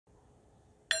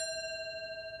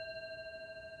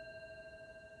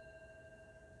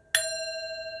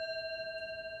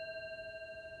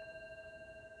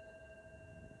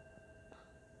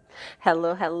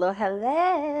Hello, hello,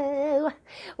 hello.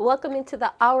 Welcome into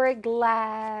the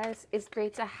Hourglass. It's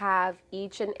great to have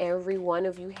each and every one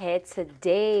of you here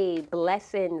today.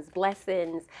 Blessings,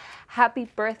 blessings. Happy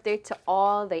birthday to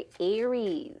all the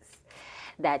Aries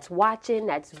that's watching,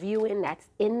 that's viewing, that's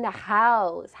in the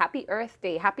house. Happy Earth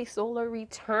Day. Happy solar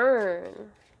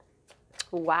return.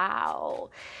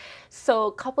 Wow. So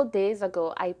a couple days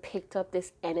ago, I picked up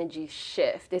this energy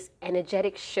shift, this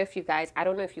energetic shift, you guys. I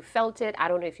don't know if you felt it. I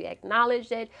don't know if you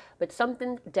acknowledged it, but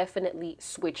something definitely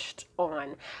switched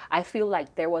on. I feel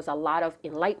like there was a lot of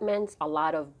enlightenment, a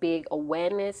lot of big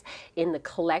awareness in the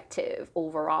collective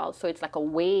overall. So it's like a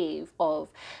wave of,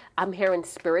 I'm hearing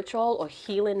spiritual or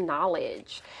healing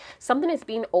knowledge. Something is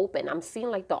being open. I'm seeing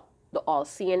like the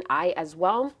all-seeing eye as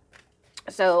well.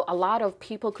 So a lot of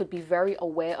people could be very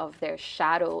aware of their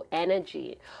shadow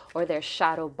energy or their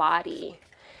shadow body.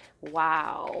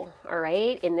 Wow. All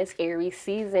right. In this Aries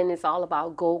season, it's all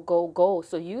about go, go, go.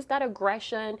 So use that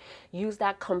aggression, use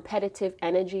that competitive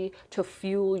energy to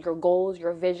fuel your goals,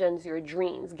 your visions, your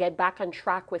dreams. Get back on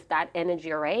track with that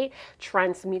energy. All right.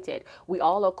 Transmute it. We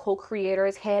all are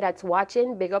co-creators here that's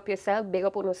watching. Big up yourself, big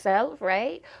up on yourself,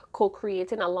 right?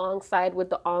 Co-creating alongside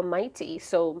with the Almighty.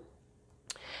 So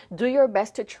do your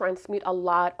best to transmute a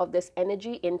lot of this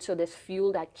energy into this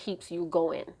fuel that keeps you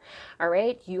going. All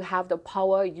right. You have the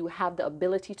power. You have the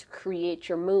ability to create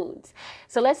your moods.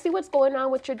 So let's see what's going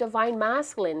on with your divine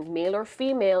masculine, male or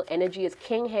female. Energy is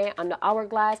king here on the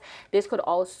hourglass. This could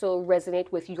also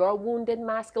resonate with your wounded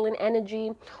masculine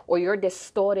energy or your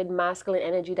distorted masculine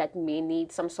energy that may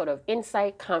need some sort of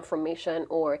insight, confirmation,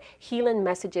 or healing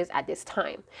messages at this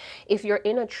time. If you're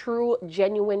in a true,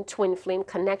 genuine twin flame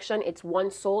connection, it's one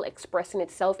soul expressing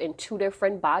itself in two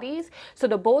different bodies. So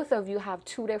the both of you have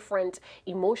two different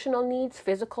emotional needs,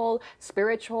 physical,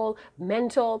 spiritual,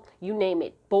 mental, you name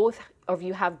it. Both of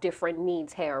you have different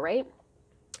needs here, right?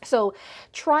 So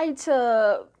try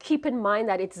to keep in mind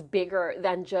that it's bigger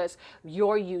than just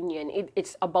your union.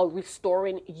 It's about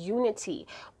restoring unity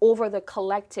over the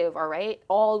collective, all right?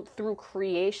 All through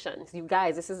creations. You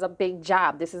guys, this is a big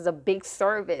job. This is a big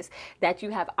service that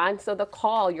you have answered the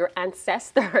call. Your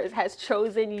ancestors has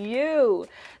chosen you.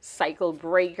 Cycle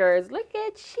breakers, look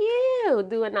at you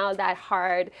doing all that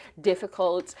hard,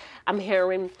 difficult, I'm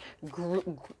hearing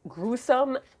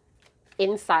gruesome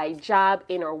inside job,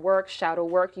 inner work, shadow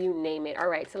work, you name it. All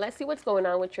right, so let's see what's going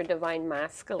on with your divine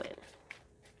masculine.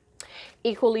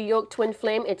 Equally yoked twin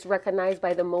flame, it's recognized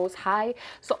by the Most High.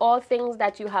 So all things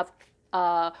that you have,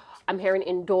 I'm hearing,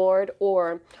 endured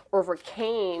or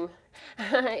overcame,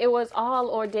 it was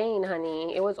all ordained,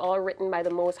 honey. It was all written by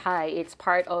the Most High. It's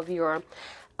part of your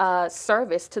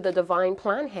service to the divine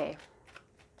plan here.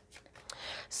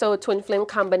 So twin flame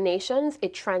combinations,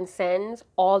 it transcends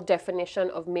all definition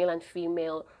of male and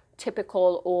female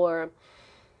typical or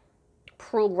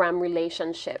program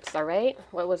relationships, all right?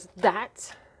 What was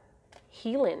that?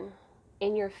 Healing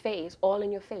in your face, all in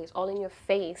your face, all in your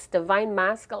face, divine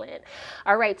masculine.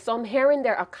 All right, so I'm hearing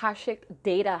their Akashic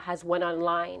data has went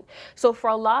online. So for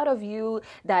a lot of you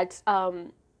that's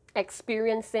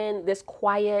experiencing this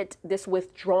quiet, this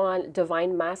withdrawn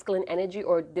divine masculine energy,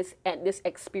 or this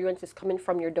experience is coming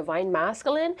from your divine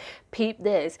masculine, peep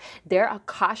this, their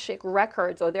Akashic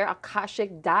records or their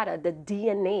Akashic data, the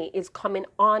DNA is coming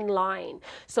online.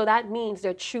 So that means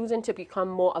they're choosing to become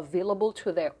more available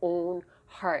to their own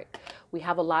heart. We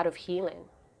have a lot of healing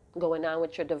going on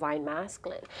with your divine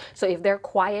masculine. So if they're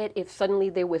quiet, if suddenly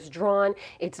they're withdrawn,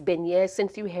 it's been years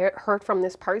since you heard from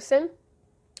this person,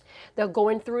 they're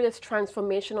going through this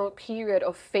transformational period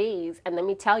of phase. And let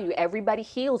me tell you, everybody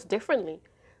heals differently.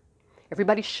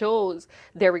 Everybody shows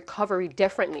their recovery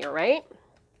differently, all right?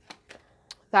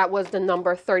 That was the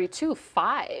number 32,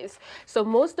 fives. So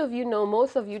most of you know,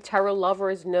 most of you tarot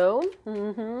lovers know,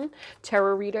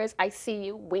 tarot readers, I see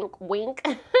you, wink, wink.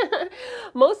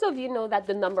 Most of you know that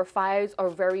the number fives are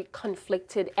very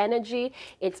conflicted energy.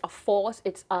 It's a force.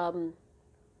 It's, I'm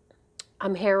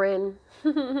hearing...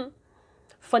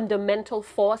 fundamental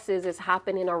forces is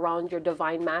happening around your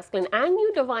divine masculine and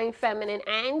you divine feminine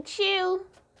and you.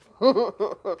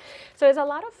 So there's a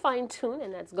lot of fine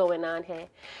tuning that's going on here.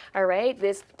 All right.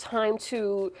 This time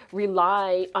to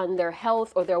rely on their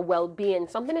health or their well-being.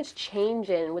 Something is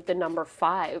changing with the number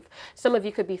 5. Some of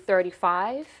you could be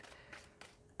 35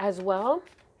 as well.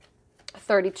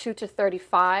 32 to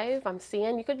 35, I'm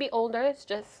seeing. You could be older. It's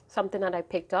just something that I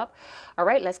picked up. All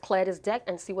right, let's clear this deck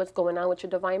and see what's going on with your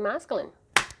divine masculine.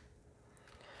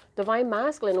 Divine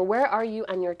masculine, where are you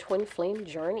on your twin flame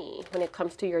journey when it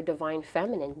comes to your divine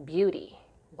feminine beauty?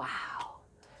 Wow.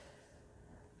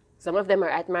 Some of them are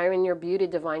admiring your beauty,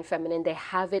 divine feminine. They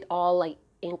have it all like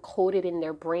encoded in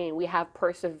their brain. We have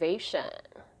preservation,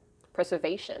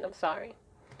 I'm sorry.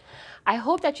 I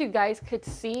hope that you guys could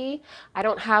see. I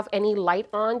don't have any light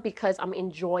on because I'm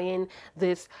enjoying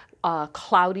this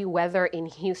cloudy weather in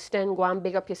Houston. Go and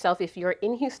big up yourself if you're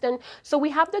in Houston. So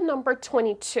we have the number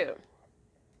 22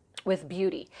 with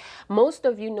beauty. Most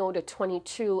of you know the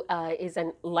 22 is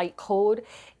a light code.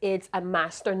 It's a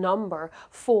master number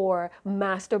for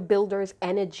master builder's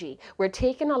energy. We're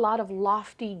taking a lot of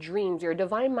lofty dreams. Your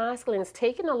divine masculine is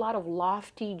taking a lot of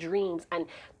lofty dreams and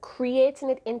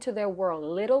creating it into their world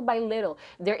little by little.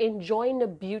 They're enjoying the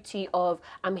beauty of,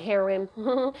 I'm hearing,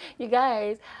 you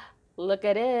guys, look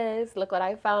at this. Look what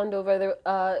I found over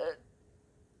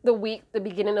the week, the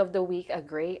beginning of the week, a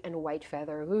gray and white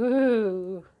feather.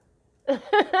 Ooh.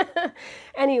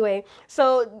 Anyway,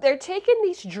 so they're taking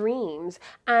these dreams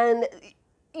and,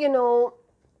 you know,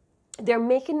 they're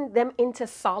making them into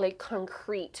solid,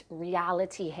 concrete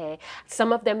reality here.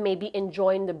 Some of them may be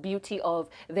enjoying the beauty of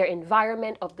their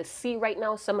environment, of the sea right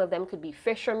now. Some of them could be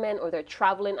fishermen, or they're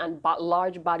traveling on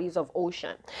large bodies of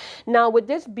ocean. Now, with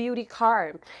this beauty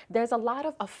card, there's a lot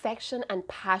of affection and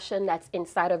passion that's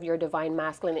inside of your divine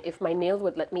masculine. If my nails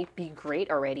would let me be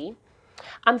great already.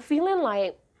 I'm feeling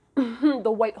like the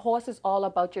white horse is all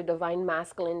about your divine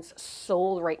masculine's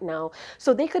soul right now.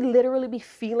 So they could literally be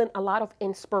feeling a lot of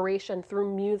inspiration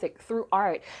through music, through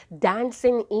art,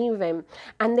 dancing even,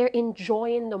 and they're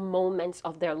enjoying the moments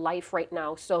of their life right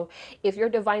now. So if your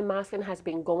divine masculine has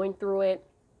been going through it,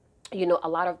 you know, a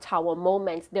lot of tower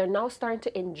moments, they're now starting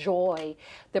to enjoy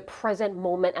the present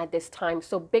moment at this time.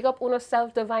 So big up on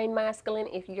yourself, divine masculine,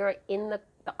 if you're in the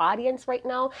audience right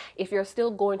now. If you're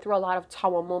still going through a lot of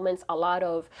tower moments, a lot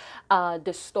of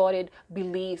distorted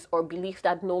beliefs, or beliefs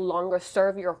that no longer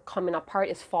serve you, or coming apart,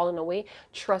 is falling away,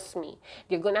 trust me,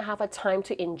 you're gonna have a time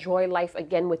to enjoy life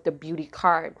again with the beauty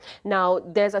card. Now,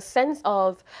 there's a sense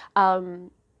of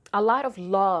a lot of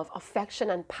love, affection,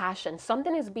 and passion.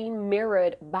 Something is being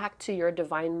mirrored back to your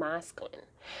divine masculine.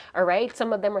 All right.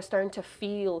 Some of them are starting to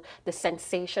feel the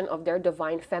sensation of their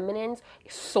divine feminine's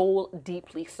soul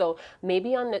deeply. So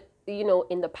maybe on the, you know,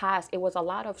 in the past, it was a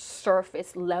lot of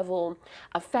surface level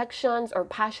affections or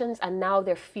passions, and now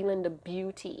they're feeling the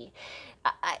beauty.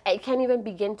 I can't even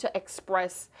begin to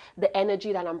express the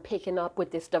energy that I'm picking up with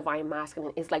this divine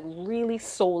masculine. It's like really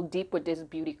soul deep with this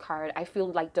beauty card. I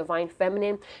feel like divine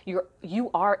feminine, you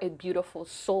are a beautiful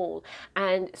soul,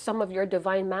 and some of your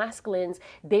divine masculines,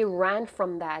 they ran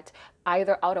from that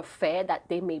either out of fear that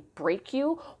they may break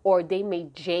you or they may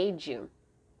jade you.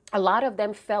 A lot of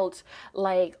them felt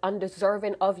like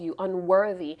undeserving of you,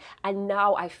 unworthy. And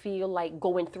now I feel like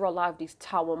going through a lot of these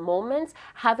tower moments,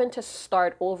 having to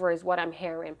start over is what I'm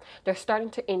hearing. They're starting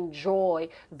to enjoy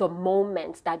the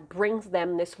moments that brings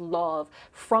them this love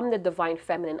from the divine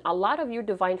feminine. A lot of your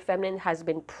divine feminine has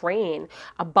been praying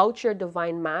about your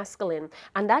divine masculine,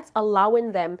 and that's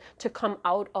allowing them to come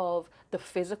out of the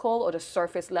physical or the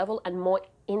surface level and more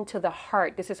into the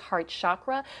heart. This is heart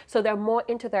chakra. So they're more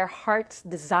into their heart's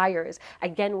desires.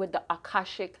 Again, with the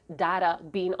Akashic data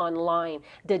being online,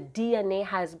 the DNA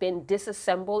has been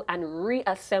disassembled and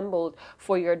reassembled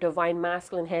for your divine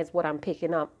masculine. Here's what I'm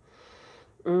picking up.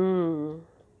 I'm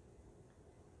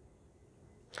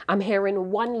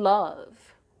hearing one love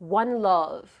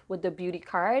with the beauty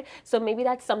card. So maybe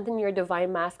that's something your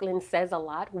divine masculine says a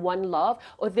lot, one love,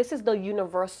 or this is the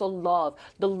universal love,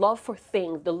 the love for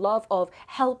things, the love of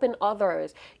helping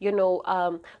others, you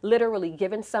know, literally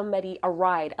giving somebody a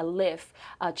ride, a lift,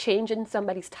 changing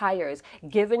somebody's tires,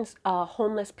 giving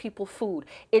homeless people food.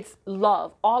 It's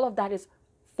love. All of that is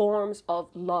forms of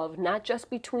love, not just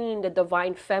between the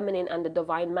divine feminine and the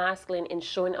divine masculine in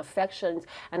showing affections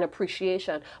and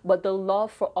appreciation, but the love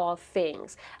for all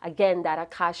things. Again, that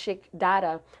Akashic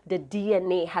data, the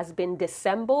DNA has been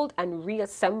disassembled and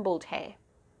reassembled here.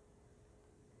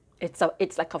 It's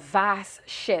like a vast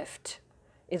shift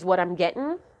is what I'm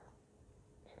getting.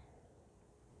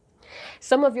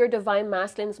 Some of your divine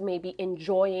masculines may be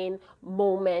enjoying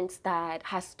moments that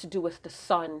has to do with the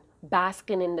sun,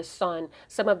 basking in the sun.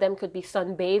 Some of them could be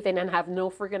sunbathing and have no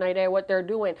freaking idea what they're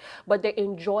doing, but they're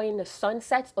enjoying the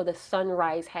sunsets or the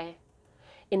sunrise here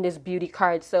in this beauty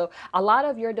card. So a lot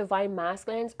of your divine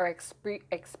masculines are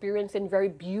experiencing very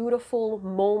beautiful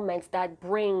moments that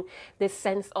bring this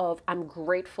sense of, I'm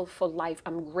grateful for life.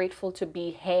 I'm grateful to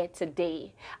be here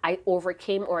today. I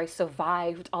overcame or I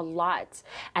survived a lot,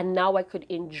 and now I could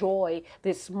enjoy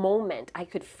this moment. I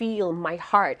could feel my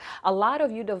heart. A lot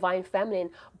of you divine feminine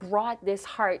brought this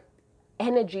heart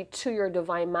energy to your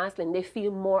divine masculine. They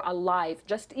feel more alive.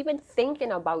 Just even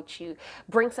thinking about you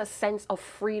brings a sense of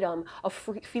freedom, of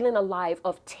feeling alive,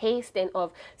 of tasting,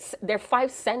 of their five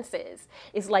senses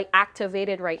is like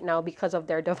activated right now because of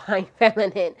their divine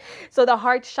feminine. So the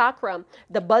heart chakra,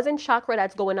 the buzzing chakra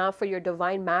that's going on for your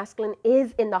divine masculine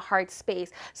is in the heart space.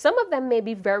 Some of them may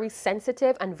be very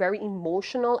sensitive and very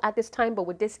emotional at this time, but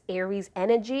with this Aries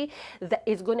energy, that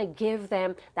is going to give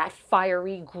them that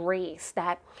fiery grace,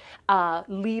 that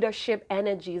leadership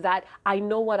energy, that I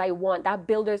know what I want, that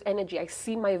builder's energy. I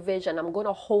see my vision. I'm going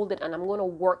to hold it and I'm going to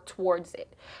work towards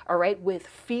it. All right. With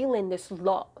feeling this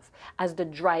love as the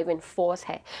driving force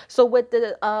here. So with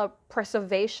the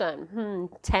preservation,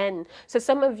 10. So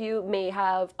some of you may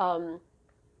have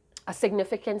a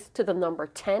significance to the number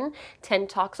 10. 10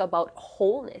 talks about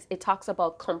wholeness. It talks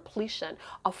about completion,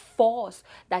 a force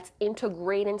that's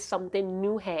integrating something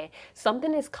new here.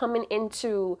 Something is coming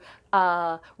into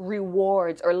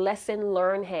rewards or lesson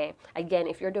learned here. Again,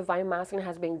 if your divine masculine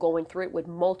has been going through it with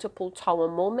multiple tower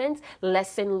moments,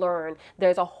 lesson learned.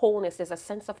 There's a wholeness, there's a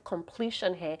sense of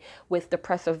completion here with the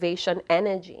preservation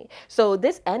energy. So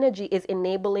this energy is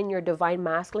enabling your divine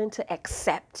masculine to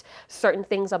accept certain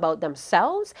things about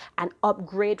themselves and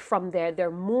upgrade from there.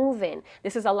 They're moving.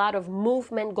 This is a lot of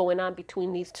movement going on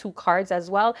between these two cards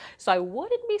as well. So I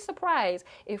wouldn't be surprised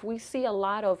if we see a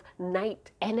lot of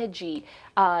Knight energy,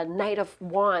 Knight of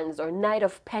Wands or Knight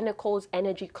of Pentacles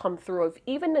energy come through, or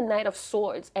even the Knight of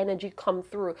Swords energy come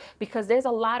through, because there's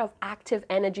a lot of active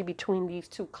energy between these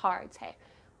two cards. Hey,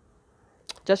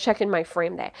 just checking my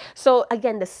frame there. So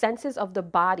again, the senses of the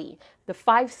body, the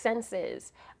five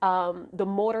senses, the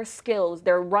motor skills,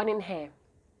 they're running here.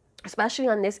 Especially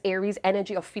on this Aries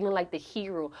energy of feeling like the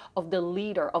hero, of the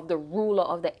leader, of the ruler,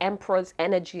 of the emperor's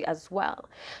energy as well.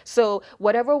 So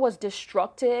whatever was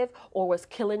destructive or was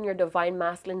killing your divine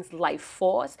masculine's life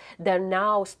force, they're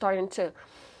now starting to,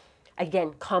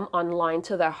 again, come online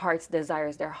to their heart's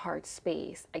desires, their heart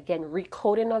space. Again,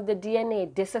 recoding of the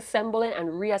DNA, disassembling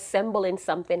and reassembling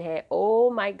something here.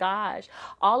 Oh my gosh.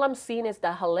 All I'm seeing is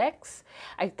the helix.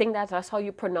 I think that's how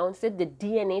you pronounce it. The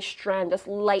DNA strand just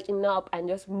lighting up and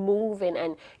just moving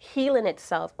and healing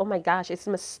itself. Oh my gosh, it's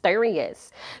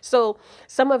mysterious. So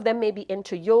some of them may be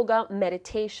into yoga,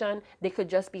 meditation. They could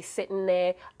just be sitting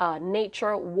there,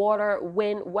 nature, water,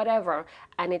 wind, whatever.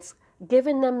 And it's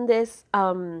giving them this...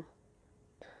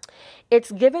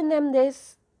 it's given them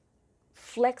this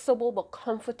flexible but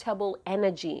comfortable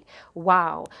energy.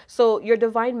 Wow. So your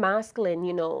divine masculine,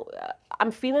 you know, I'm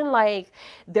feeling like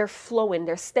they're flowing.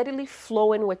 They're steadily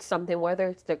flowing with something, whether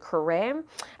it's their career.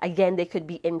 Again, they could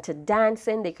be into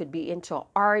dancing. They could be into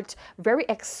art, very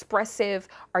expressive,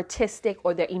 artistic,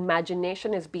 or their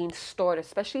imagination is being stored,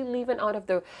 especially leaving out of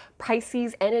the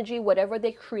Pisces energy. Whatever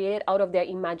they create out of their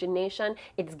imagination,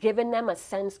 it's giving them a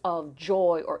sense of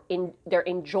joy, or they're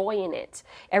enjoying it,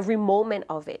 every moment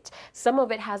of it. Some of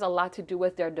it has a lot to do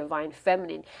with their divine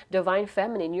feminine. Divine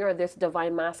feminine, you're this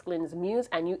divine masculine's muse,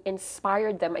 and you inspired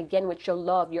them again with your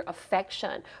love, your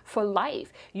affection for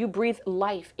life. You breathe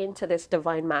life into this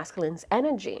divine masculine's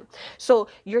energy. So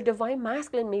your divine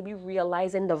masculine may be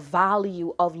realizing the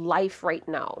value of life right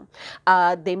now.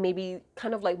 They may be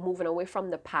kind of like moving away from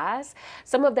the past.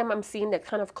 Some of them I'm seeing that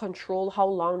kind of control how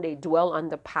long they dwell on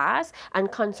the past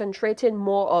and concentrating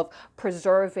more of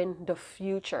preserving the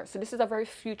future. So this is a very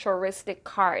futuristic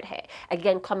card here.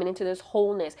 Again, coming into this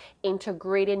wholeness,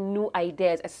 integrating new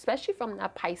ideas, especially from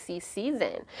that Pisces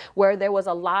season where there was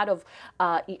a lot of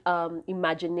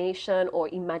imagination or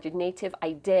imaginative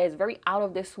ideas, very out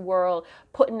of this world,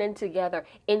 putting them together,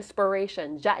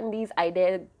 inspiration, jotting these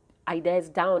ideas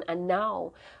down, and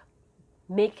now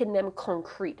making them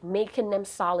concrete, making them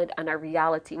solid and a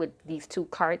reality with these two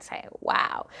cards here.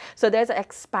 Wow. So there's an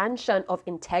expansion of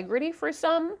integrity for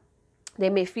some. They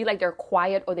may feel like they're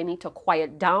quiet, or they need to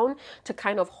quiet down to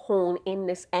kind of hone in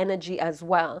this energy as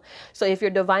well. So if your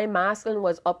divine masculine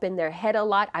was up in their head a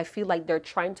lot, I feel like they're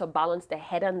trying to balance the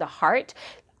head and the heart,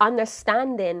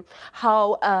 understanding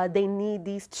how they need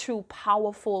these two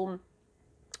powerful,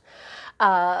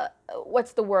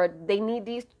 what's the word? They need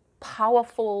these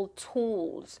powerful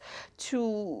tools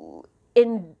to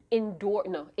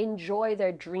enjoy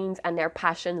their dreams and their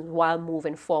passions while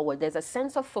moving forward. There's a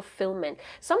sense of fulfillment,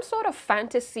 some sort of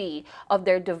fantasy of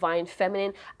their divine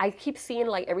feminine. I keep seeing,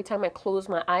 like, every time I close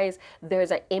my eyes,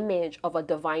 there's an image of a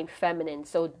divine feminine.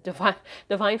 So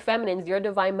divine feminines, your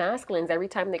divine masculines, every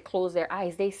time they close their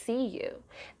eyes, they see you.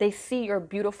 They see your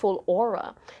beautiful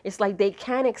aura. It's like they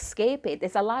can't escape it.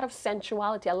 There's a lot of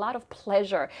sensuality, a lot of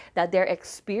pleasure that they're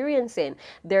experiencing.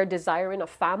 They're desiring a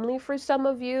family for some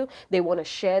of you. They want to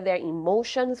share their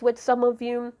emotions with some of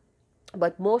you.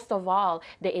 But most of all,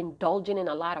 they're indulging in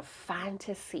a lot of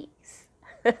fantasies.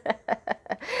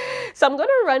 So I'm going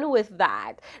to run with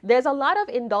that. There's a lot of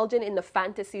indulging in the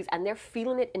fantasies, and they're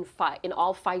feeling it in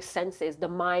all five senses, the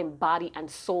mind, body, and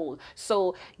soul.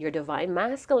 So your divine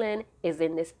masculine is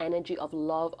in this energy of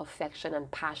love, affection,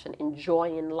 and passion,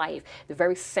 enjoying life, the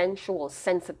very sensual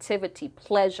sensitivity,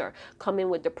 pleasure, coming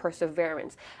with the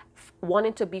perseverance,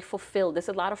 wanting to be fulfilled. There's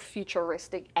a lot of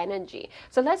futuristic energy.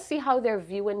 So let's see how they're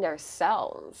viewing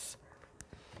themselves.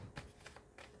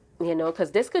 You know, because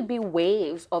this could be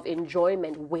waves of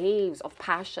enjoyment, waves of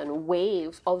passion,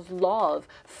 waves of love,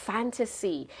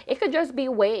 fantasy. It could just be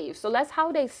waves. So let's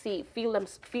how they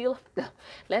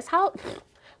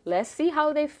let's see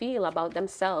how they feel about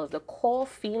themselves. The core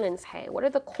feelings here. What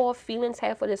are the core feelings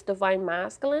here for this divine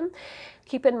masculine?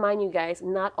 Keep in mind, you guys,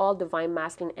 not all divine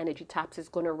masculine energy types is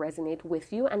going to resonate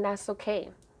with you, and that's okay.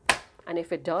 And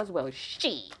if it does, well,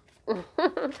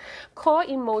 core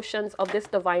emotions of this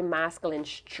divine masculine: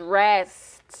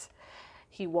 stressed.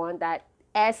 He want that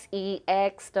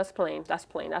sex. That's plain.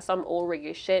 That's some old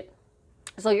reggae shit.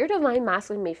 So your divine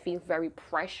masculine may feel very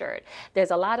pressured.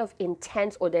 There's a lot of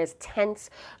intense, or there's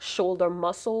tense shoulder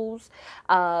muscles.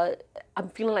 I'm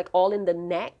feeling like all in the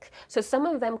neck. So some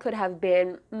of them could have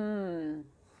been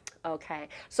okay,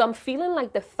 so I'm feeling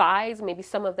like the thighs, maybe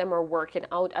some of them are working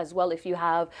out as well. If you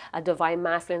have a divine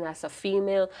masculine as a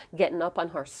female, getting up on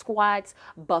her squats,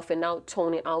 buffing out,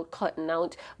 toning out, cutting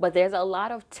out. But there's a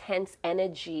lot of tense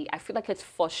energy. I feel like it's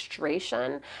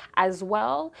frustration as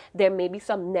well. There may be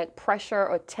some neck pressure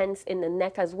or tense in the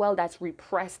neck as well. That's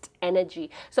repressed energy.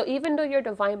 So even though your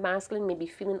divine masculine may be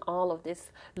feeling all of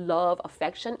this love,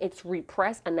 affection, it's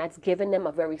repressed, and that's giving them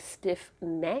a very stiff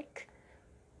neck.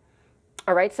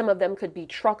 All right, some of them could be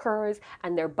truckers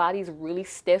and their body's really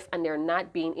stiff and they're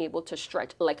not being able to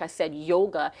stretch. Like I said,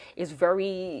 yoga is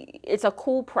it's a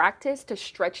cool practice to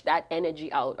stretch that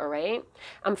energy out, all right?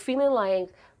 I'm feeling like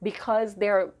because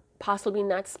they're possibly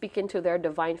not speaking to their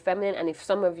divine feminine, and if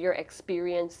some of you're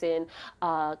experiencing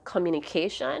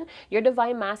communication, your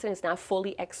divine masculine is not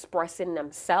fully expressing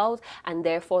themselves, and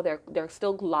therefore they're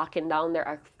still locking down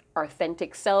their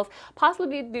authentic self,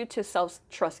 possibly due to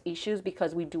self-trust issues,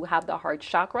 because we do have the heart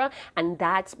chakra, and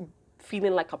that's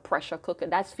feeling like a pressure cooker.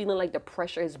 That's feeling like the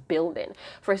pressure is building.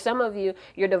 For some of you,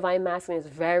 your divine masculine is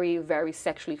very, very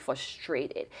sexually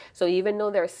frustrated. So even though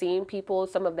they're seeing people,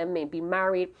 some of them may be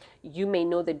married, you may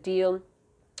know the deal.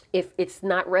 If it's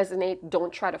not resonate,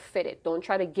 don't try to fit it. Don't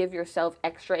try to give yourself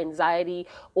extra anxiety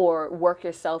or work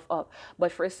yourself up.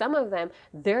 But for some of them,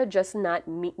 they're just not,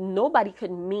 nobody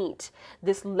could meet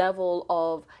this level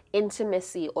of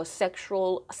intimacy or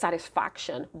sexual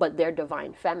satisfaction but their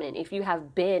divine feminine. If you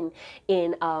have been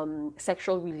in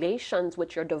sexual relations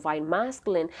with your divine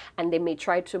masculine and they may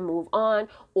try to move on,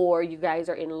 or you guys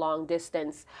are in long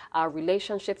distance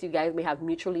relationships, you guys may have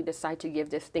mutually decided to give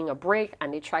this thing a break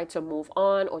and they try to move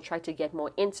on or try to get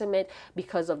more intimate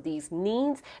because of these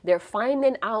needs. They're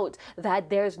finding out that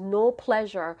there's no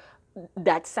pleasure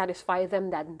that satisfy them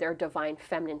than their divine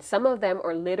feminine. Some of them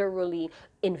are literally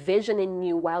envisioning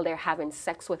you while they're having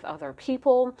sex with other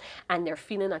people, and they're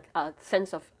feeling a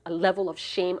sense of a level of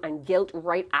shame and guilt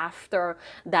right after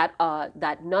that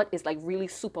that nut is like really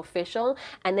superficial.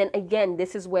 And then again,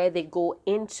 this is where they go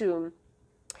into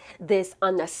this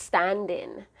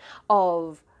understanding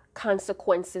of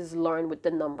consequences learned with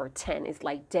the number 10. It's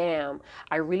like, damn,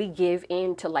 I really gave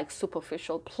in to like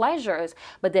superficial pleasures,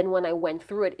 but then when I went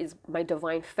through it, is my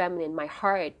divine feminine, my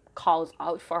heart calls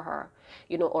out for her,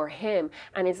 you know, or him.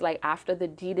 And it's like after the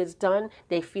deed is done,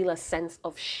 they feel a sense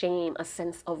of shame, a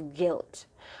sense of guilt.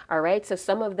 All right. So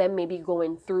some of them may be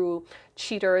going through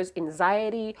cheaters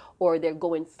anxiety, or they're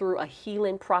going through a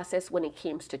healing process when it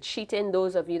comes to cheating.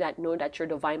 Those of you that know that your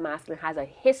divine masculine has a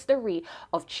history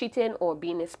of cheating or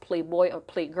being this playboy or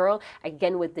playgirl,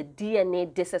 again, with the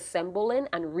DNA disassembling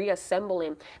and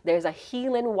reassembling, there's a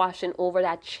healing washing over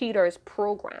that cheater's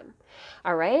program.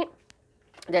 All right.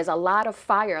 There's a lot of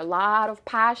fire, a lot of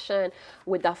passion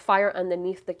with the fire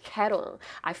underneath the kettle.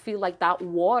 I feel like that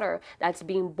water that's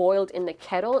being boiled in the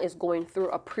kettle is going through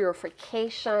a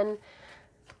purification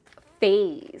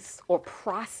phase or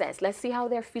process. Let's see how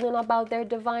they're feeling about their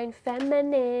divine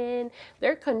feminine.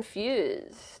 They're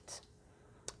confused.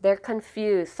 They're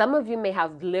confused. Some of you may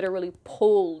have literally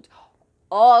pulled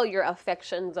all your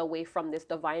affections away from this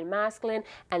divine masculine,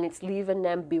 and it's leaving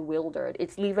them bewildered.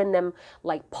 It's leaving them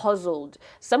like puzzled.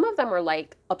 Some of them are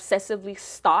like obsessively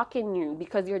stalking you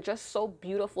because you're just so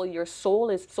beautiful. Your soul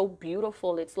is so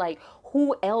beautiful. It's like,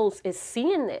 who else is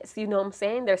seeing this? You know what I'm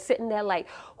saying? They're sitting there like,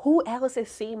 who else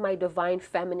is seeing my divine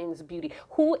feminine's beauty?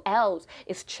 Who else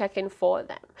is checking for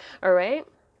them? All right.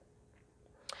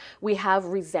 We have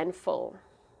resentful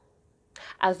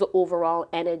as the overall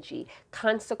energy.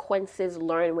 Consequences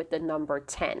learned with the number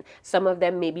 10. Some of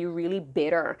them may be really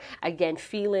bitter, again,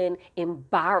 feeling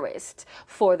embarrassed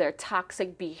for their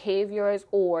toxic behaviors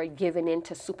or giving in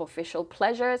to superficial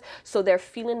pleasures. So they're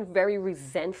feeling very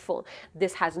resentful.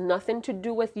 This has nothing to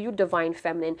do with you, Divine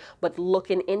Feminine, but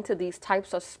looking into these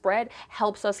types of spread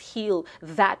helps us heal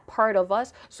that part of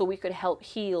us so we could help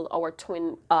heal our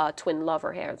twin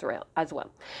lover here as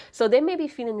well. So they may be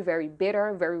feeling very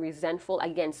bitter, very resentful.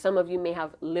 Again, some of you may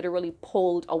have literally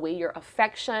pulled away your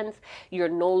affections. You're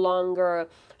no longer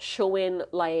showing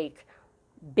like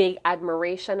big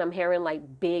admiration. I'm hearing like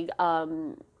big,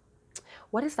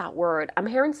 what is that word? I'm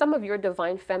hearing some of your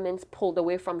Divine Feminines pulled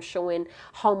away from showing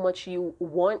how much you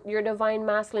want your Divine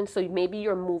Masculine. So maybe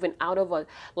you're moving out of a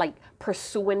like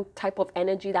pursuing type of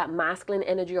energy, that masculine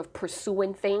energy of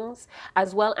pursuing things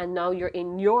as well. And now you're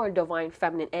in your Divine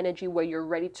Feminine energy where you're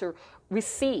ready to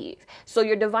receive. So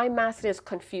your Divine Masculine is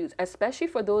confused, especially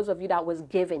for those of you that was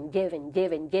giving.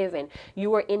 You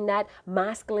were in that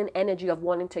masculine energy of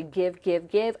wanting to give,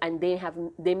 and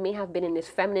they may have been in this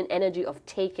feminine energy of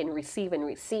taking, receiving.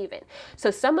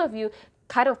 So some of you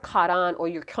kind of caught on, or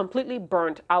you're completely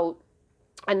burnt out,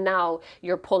 and now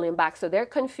you're pulling back. So they're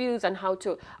confused on how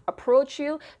to approach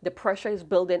you. The pressure is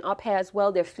building up here as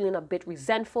well. They're feeling a bit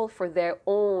resentful for their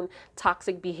own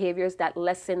toxic behaviors, that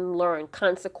lesson learned,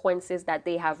 consequences that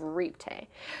they have reaped.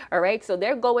 All right. So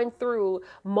they're going through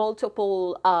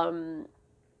multiple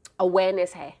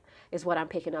awareness here is what I'm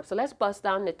picking up. So let's bust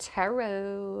down the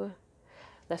tarot.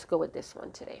 Let's go with this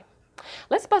one today.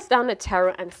 Let's bust down the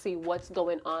tarot and see what's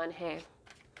going on here.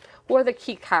 Who are the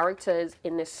key characters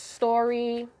in this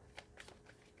story?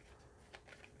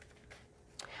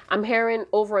 I'm hearing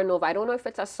over and over. I don't know if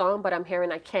it's a song, but I'm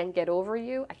hearing I can't get over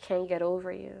you. I can't get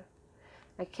over you.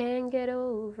 I can't get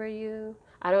over you.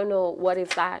 I don't know what is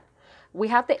that. We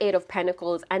have the Eight of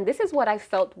Pentacles, and this is what I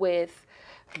felt with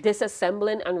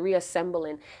disassembling and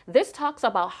reassembling. This talks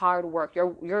about hard work.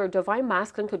 Your Divine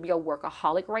Masculine could be a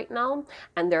workaholic right now,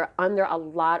 and they're under a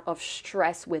lot of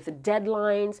stress with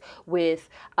deadlines, with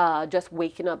just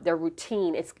waking up, their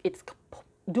routine. It's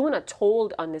doing a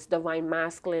toll on this Divine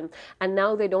Masculine, and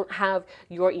now they don't have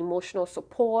your emotional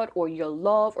support or your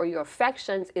love or your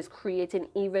affections, is creating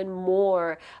even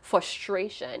more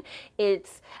frustration. And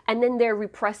then they're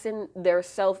repressing their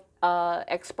self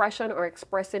expression or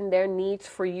expressing their needs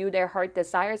for you, their heart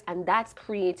desires, and that's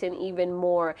creating even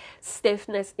more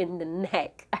stiffness in the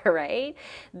neck. All right,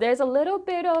 there's a little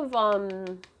bit of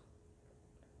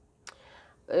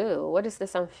what is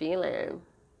this I'm feeling?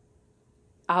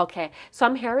 Okay, so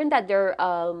I'm hearing that they're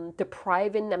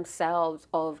depriving themselves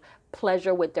of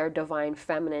pleasure with their Divine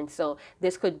Feminine. So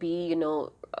this could be, you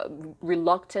know,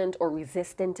 reluctant or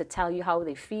resistant to tell you how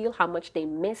they feel, how much they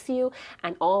miss you,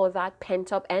 and all of that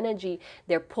pent up energy.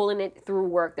 They're pulling it through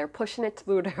work. They're pushing it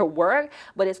through their work,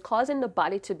 but it's causing the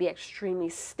body to be extremely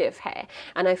stiff. Hey,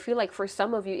 and I feel like for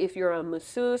some of you, if you're a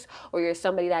masseuse or you're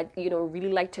somebody that, you know,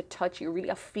 really like to touch, you're really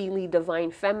a feely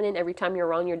Divine Feminine. Every time you're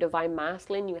around your Divine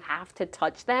Masculine, you have to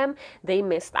touch them. They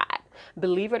miss that.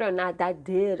 Believe it or not, that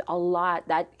did a lot.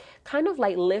 That kind of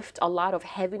like lift a lot of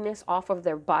heaviness off of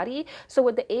their body. So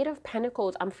with the Eight of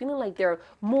Pentacles, I'm feeling like they're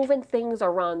moving things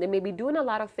around. They may be doing a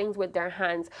lot of things with their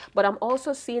hands, but I'm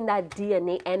also seeing that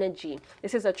DNA energy.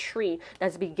 This is a tree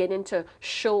that's beginning to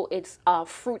show its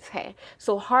fruits here.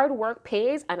 So hard work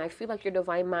pays, and I feel like your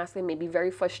Divine Masculine may be very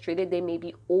frustrated. They may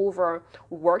be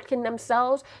overworking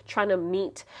themselves, trying to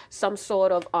meet some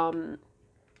sort of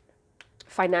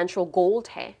financial goal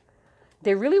here.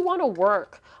 They really want to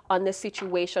work on this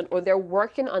situation, or they're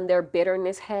working on their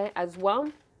bitterness here as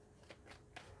well.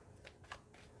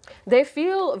 They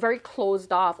feel very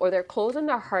closed off, or they're closing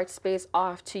their heart space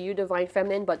off to you, Divine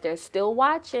Feminine, but they're still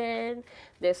watching.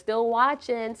 They're still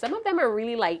watching. Some of them are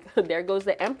really like, there goes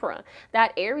the Emperor,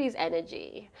 that Aries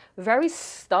energy, very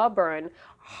stubborn,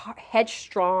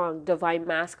 headstrong Divine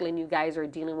Masculine you guys are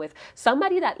dealing with.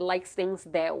 Somebody that likes things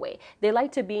their way. They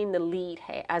like to be in the lead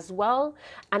here as well.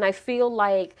 And I feel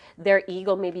like their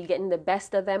ego may be getting the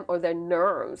best of them, or their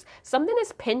nerves. Something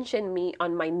is pinching me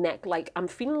on my neck. Like I'm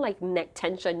feeling like neck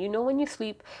tension. You know when you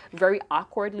sleep very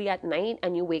awkwardly at night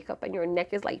and you wake up and your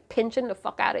neck is like pinching the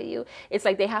fuck out of you? It's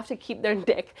like they have to keep their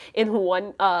neck in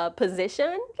one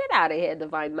position. Get out of here,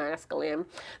 Divine Masculine.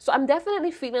 So I'm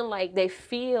definitely feeling like they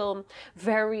feel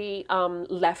very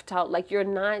left out, like you're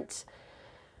not.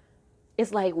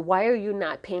 It's like, why are you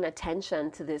not paying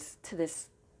attention to this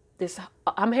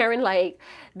I'm hearing like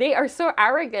they are so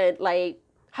arrogant, like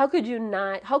How could you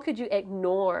not, how could you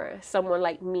ignore someone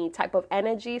like me type of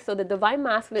energy? So the divine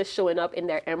masculine is showing up in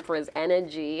their emperor's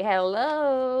energy.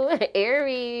 Hello,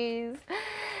 Aries.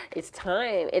 It's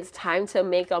time to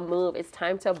make a move. It's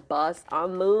time to bust a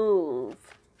move.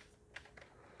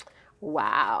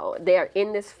 Wow, they are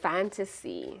in this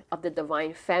fantasy of the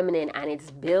divine feminine, and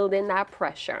it's building that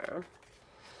pressure.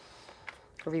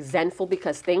 Resentful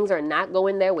because things are not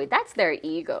going their way. That's their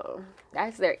ego.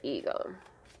 That's their ego.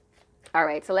 All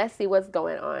right, so let's see what's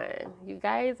going on. You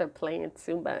guys are playing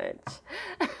too much.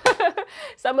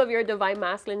 Some of your divine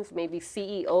masculines may be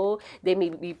CEO. They may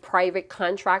be private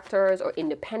contractors or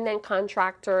independent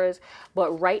contractors.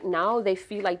 But right now, they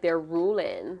feel like they're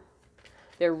ruling.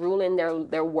 They're ruling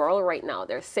their world right now.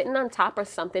 They're sitting on top of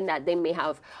something that they may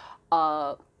have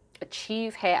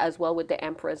achieved here as well with the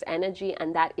Emperor's energy,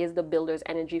 and that is the builder's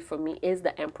energy for me, is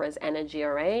the Emperor's energy.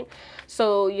 All right,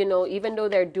 so you know, even though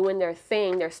they're doing their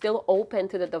thing, they're still open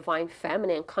to the divine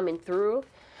feminine coming through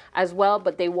as well,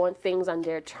 but they want things on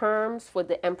their terms with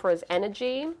the Emperor's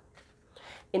energy.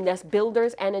 In this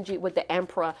builder's energy with the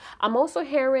Emperor, I'm also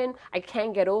hearing, I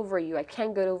can't get over you, I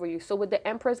can't get over you. So with the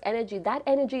Emperor's energy, that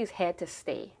energy is here to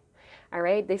stay. All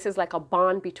right, this is like a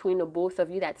bond between the both of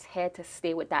you that's here to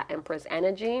stay with that Empress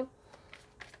energy.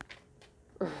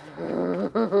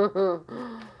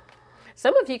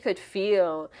 Some of you could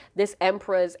feel this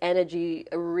Empress energy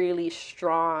really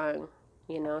strong.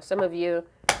 You know, some of you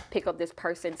pick up this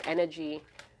person's energy.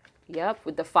 Yep,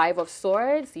 with the Five of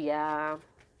Swords, yeah.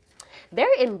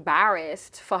 They're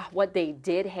embarrassed for what they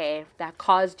did here that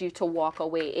caused you to walk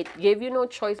away. It gave you no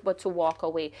choice but to walk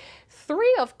away.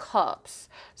 Three of Cups.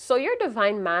 So your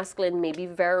divine masculine may be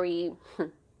very...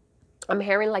 I'm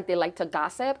hearing like they like to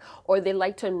gossip, or they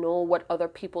like to know what other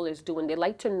people is doing. They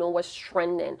like to know what's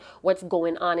trending, what's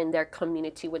going on in their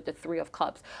community with the Three of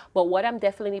Cups. But what I'm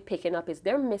definitely picking up is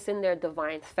they're missing their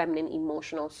divine feminine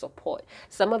emotional support.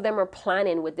 Some of them are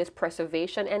planning with this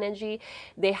preservation energy.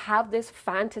 They have this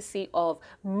fantasy of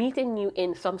meeting you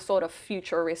in some sort of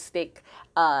futuristic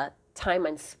time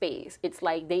and space. It's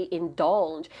like they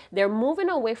indulge. They're moving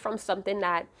away from something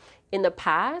that in the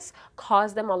past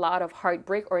caused them a lot of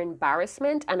heartbreak or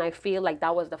embarrassment, and I feel like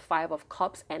that was the Five of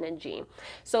Cups energy.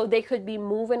 So they could be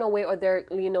moving away, or they're,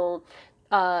 you know,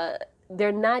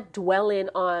 they're not dwelling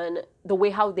on the way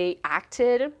how they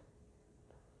acted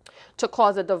to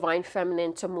cause a divine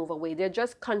feminine to move away. They're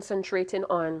just concentrating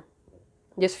on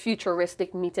this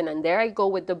futuristic meeting. And there I go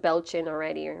with the belching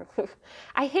already.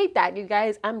 I hate that, you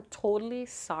guys. I'm totally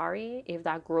sorry if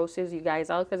that grosses you guys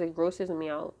out, because it grosses me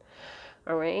out.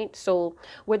 All right, so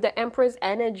with the Empress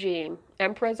energy,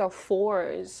 Emperors are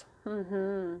fours.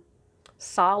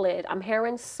 Solid. I'm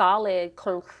hearing solid,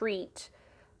 concrete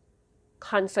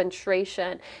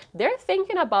concentration. They're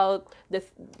thinking about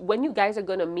when you guys are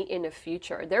going to meet in the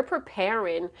future. They're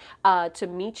preparing to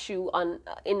meet you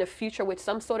in the future with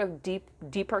some sort of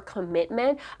deeper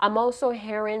commitment. I'm also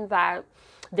hearing that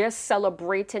they're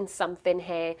celebrating something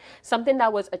here, something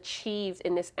that was achieved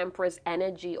in this Empress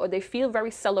energy, or they feel very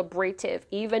celebrative,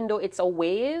 even though it's a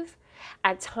wave.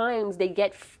 At times they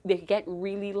get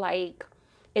really like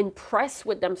impressed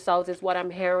with themselves, is what I'm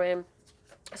hearing.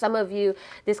 Some of you,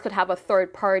 this could have a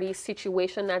third party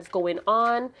situation that's going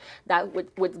on that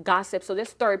with gossip. So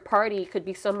this third party could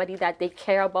be somebody that they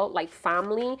care about, like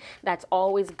family, that's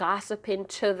always gossiping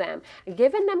to them,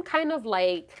 giving them kind of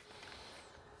like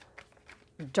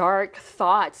dark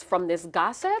thoughts from this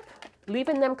gossip,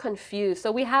 leaving them confused.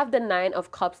 So we have the Nine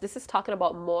of Cups. This is talking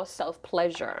about more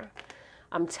self-pleasure.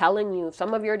 I'm telling you,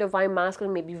 some of your divine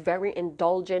masculine may be very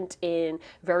indulgent in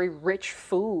very rich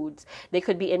foods. They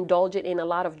could be indulgent in a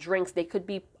lot of drinks. They could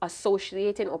be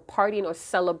associating or partying or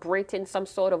celebrating some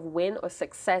sort of win or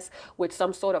success with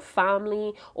some sort of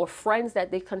family or friends that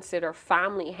they consider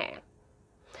family here.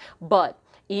 But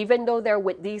even though they're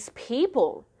with these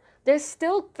people, they're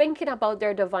still thinking about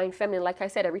their divine feminine. Like I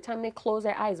said, every time they close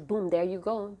their eyes, boom, there you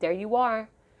go. There you are.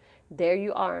 There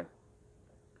you are.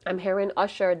 I'm hearing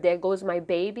Usher, there goes my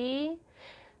baby.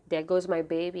 There goes my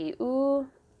baby. Ooh,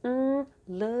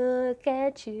 look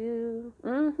at you.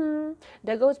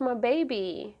 There goes my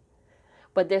baby.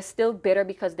 But they're still bitter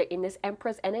because they're in this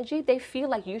Empress energy. They feel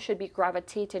like you should be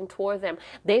gravitating toward them.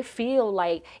 They feel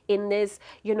like in this,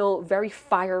 you know, very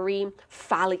fiery,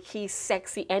 phallic-y,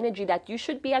 sexy energy that you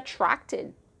should be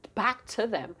attracted back to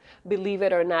them, believe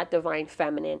it or not, divine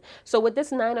feminine. So with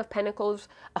this Nine of Pentacles,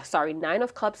 Nine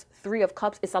of Cups, Three of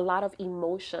Cups, it's a lot of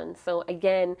emotion. So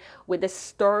again, with this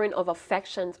stirring of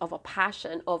affections, of a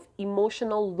passion, of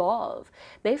emotional love,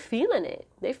 they're feeling it.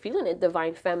 They're feeling it,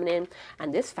 divine feminine.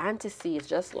 And this fantasy is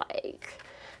just like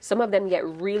Some of them get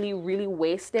really, really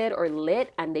wasted or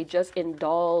lit, and they just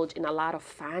indulge in a lot of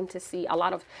fantasy, a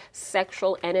lot of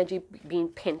sexual energy being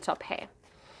pent up here.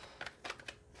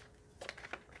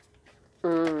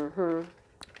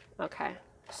 Okay.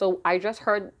 So I just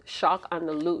heard shock on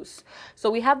the loose.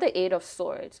 So we have the Eight of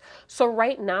Swords. So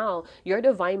right now, your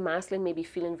divine masculine may be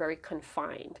feeling very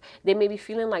confined. They may be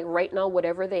feeling like right now,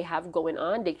 whatever they have going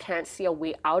on, they can't see a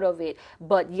way out of it,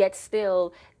 but yet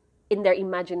still in their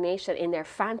imagination, in their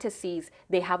fantasies,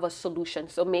 they have a solution.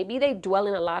 So maybe they dwell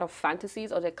in a lot of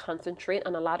fantasies, or they concentrate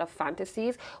on a lot of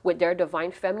fantasies with their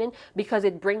divine feminine, because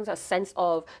it brings a sense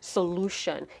of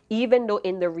solution, even though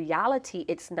in the reality,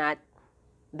 it's not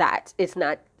that it's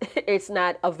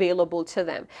not available to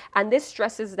them, and this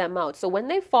stresses them out. So when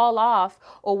they fall off,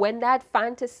 or when that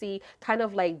fantasy kind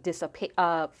of like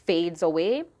fades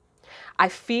away, I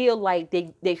feel like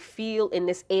they feel in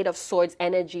this Eight of Swords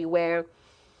energy where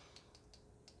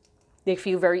they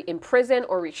feel very imprisoned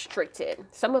or restricted.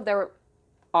 Some of them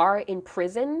are in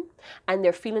prison, and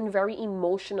they're feeling very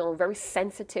emotional, very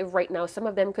sensitive right now. Some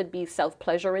of them could be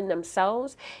self-pleasuring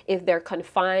themselves if they're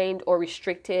confined or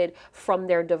restricted from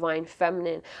their divine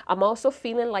feminine. I'm also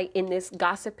feeling like in this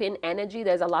gossiping energy,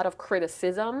 there's a lot of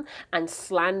criticism and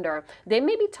slander. They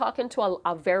may be talking to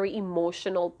a very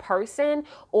emotional person,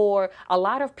 or a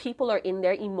lot of people are in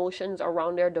their emotions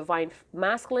around their divine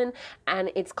masculine,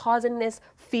 and it's causing this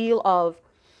feel of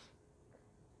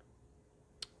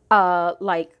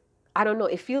like, I don't know,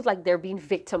 it feels like they're being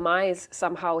victimized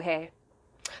somehow here.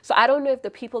 So I don't know if the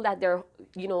people that they're,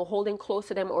 holding close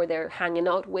to them, or they're hanging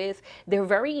out with, they're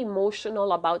very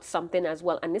emotional about something as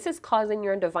well. And this is causing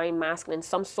your divine masculine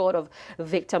some sort of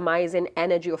victimizing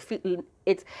energy, or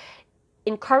it's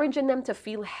encouraging them to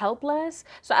feel helpless.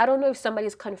 So I don't know if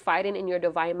somebody's confiding in your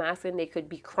divine masculine. They could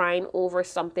be crying over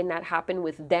something that happened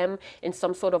with them in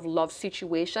some sort of love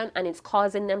situation, and it's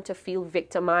causing them to feel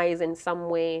victimized in some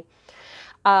way.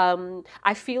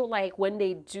 I feel like when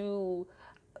they do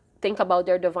think about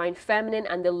their divine feminine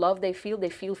and the love they feel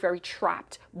very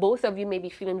trapped. Both of you may be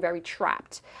feeling very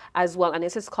trapped as well, and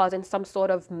this is causing some sort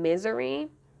of misery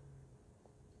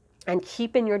and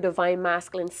keeping your divine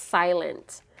masculine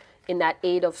silent in that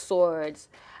Eight of Swords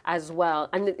as well.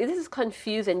 And this is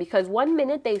confusing, because one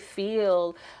minute they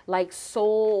feel like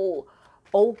so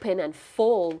open and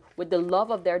full with the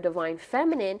love of their divine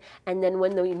feminine, and then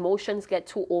when the emotions get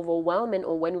too overwhelming,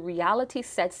 or when reality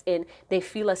sets in, they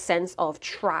feel a sense of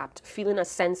trapped, feeling a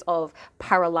sense of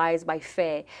paralyzed by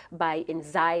fear, by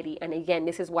anxiety. And again,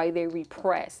 this is why they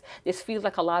repress. This feels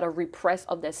like a lot of repress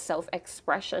of their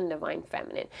self-expression, divine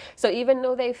feminine. So even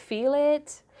though they feel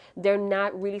it, they're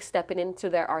not really stepping into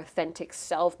their authentic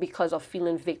self because of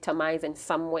feeling victimized in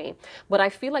some way. But I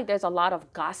feel like there's a lot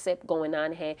of gossip going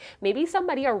on here. Maybe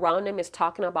somebody around them is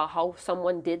talking about how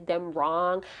someone did them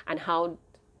wrong, and how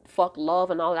fuck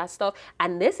love and all that stuff.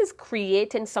 And this is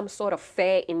creating some sort of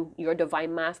fear in your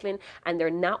divine masculine, and they're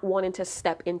not wanting to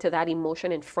step into that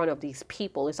emotion in front of these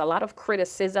people. There's a lot of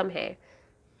criticism here.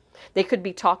 They could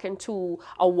be talking to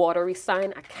a watery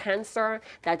sign, a Cancer,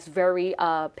 that's very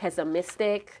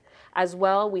pessimistic as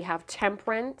well. We have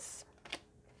Temperance.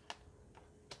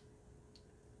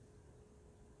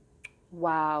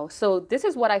 Wow. So this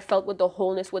is what I felt with the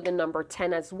wholeness with the number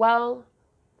 10 as well.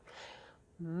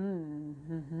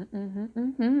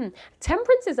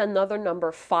 Temperance is another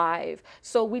number 5.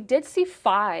 So we did see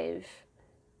 5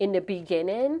 in the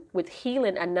beginning with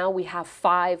healing, and now we have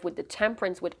 5 with the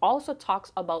Temperance, which also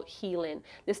talks about healing.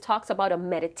 This talks about a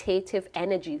meditative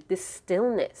energy, this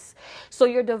stillness. So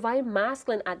your divine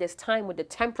masculine at this time with the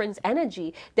Temperance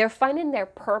energy, they're finding their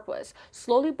purpose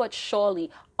slowly but surely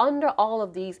under all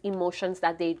of these emotions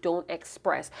that they don't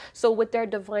express. So with their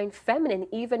divine feminine,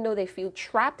 even though they feel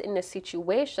trapped in the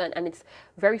situation and it's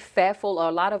very fearful or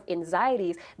a lot of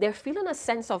anxieties, they're feeling a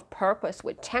sense of purpose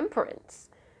with Temperance.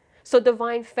 So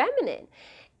divine feminine,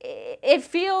 it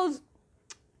feels,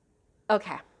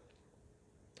 okay,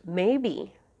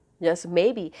 maybe, just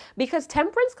maybe, because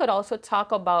Temperance could also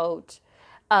talk about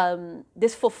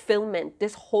this fulfillment,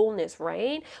 this wholeness,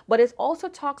 right? But it also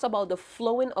talks about the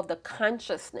flowing of the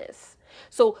consciousness.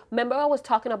 So remember I was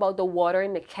talking about the water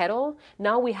in the kettle?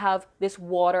 Now we have this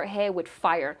water here with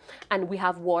fire, and we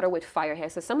have water with fire here.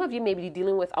 So some of you may be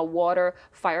dealing with a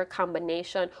water-fire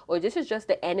combination, or this is just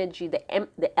the energy,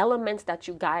 the elements that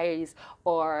you guys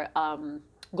are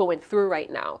going through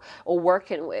right now or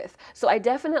working with. So I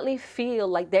definitely feel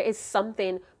like there is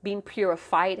something being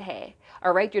purified here.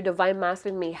 All right, your divine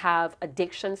masculine may have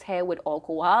addictions here with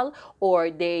alcohol, or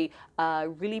they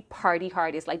really party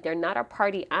hard. It's like they're not a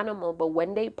party animal, but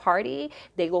when they party,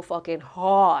 they go fucking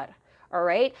hard. all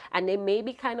right? And they may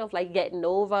be kind of like getting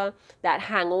over that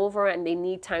hangover and they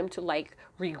need time to like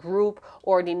regroup,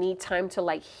 or they need time to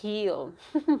like heal,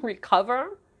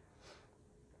 recover.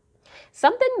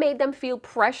 Something made them feel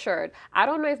pressured. I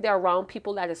don't know if they're around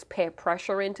people that is peer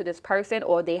pressure into this person,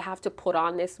 or they have to put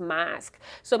on this mask.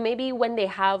 So maybe when they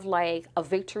have like a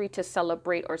victory to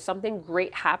celebrate or something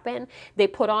great happen, they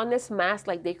put on this mask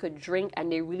like they could drink, and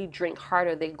they really drink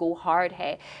harder. They go hard,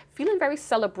 hey, feeling very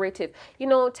celebrative. You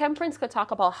know, temperance could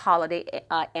talk about holiday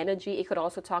energy. It could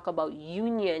also talk about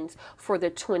unions for the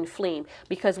twin flame,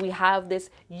 because we have this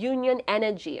union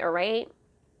energy, all right,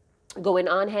 going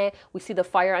on here. We see the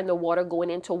fire and the water going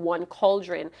into one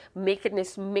cauldron, making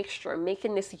this mixture,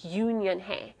 making this union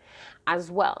here as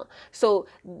well. So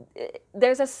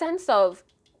there's a sense of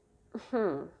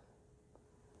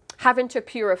having to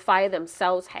purify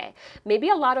themselves here. Maybe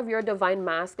a lot of your divine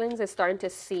masculines is starting to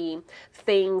see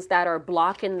things that are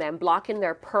blocking them, blocking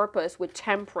their purpose with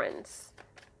temperance.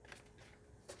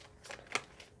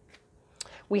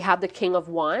 We have the King of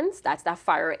Wands. That's that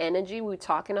fire energy we're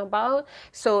talking about.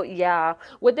 So yeah,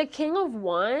 with the King of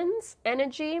Wands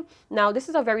energy, now this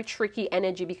is a very tricky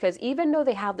energy, because even though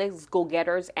they have this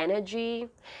go-getters energy,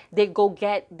 they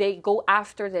go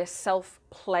after their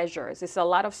self-pleasures. It's a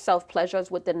lot of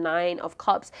self-pleasures with the Nine of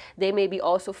Cups. They may be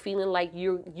also feeling like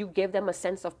you give them a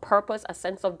sense of purpose, a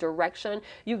sense of direction.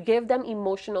 You give them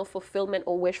emotional fulfillment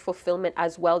or wish fulfillment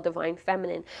as well, divine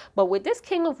feminine. But with this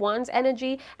King of Wands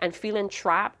energy and feeling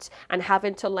trapped and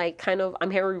having to like kind of,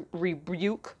 I'm here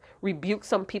rebuke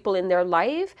some people in their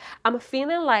life, I'm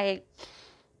feeling like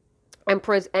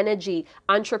Empress energy,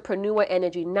 entrepreneur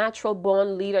energy, natural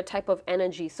born leader type of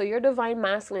energy. So your divine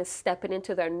masculine is stepping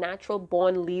into their natural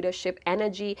born leadership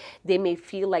energy. They may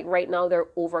feel like right now they're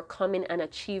overcoming and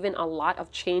achieving a lot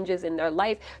of changes in their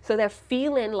life. So they're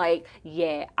feeling like,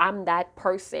 yeah, I'm that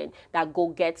person that go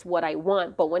gets what I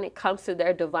want. But when it comes to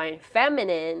their divine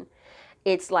feminine,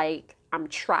 it's like, I'm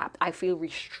trapped. I feel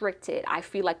restricted. I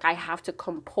feel like I have to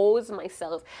compose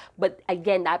myself. But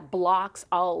again, that blocks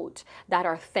out that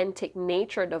authentic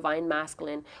nature, divine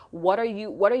masculine. What are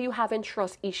you having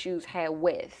trust issues here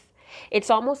with? It's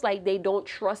almost like they don't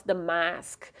trust the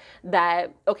mask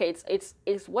that, okay,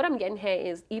 it's what I'm getting here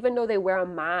is, even though they wear a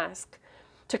mask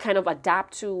to kind of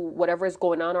adapt to whatever is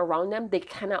going on around them, they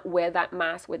cannot wear that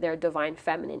mask with their divine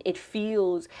feminine. It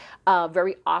feels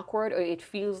very awkward, or it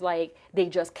feels like they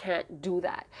just can't do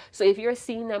that. So if you're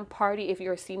seeing them party, if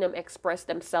you're seeing them express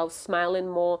themselves, smiling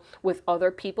more with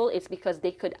other people, it's because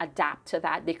they could adapt to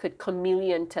that. They could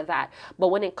chameleon to that. But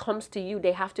when it comes to you,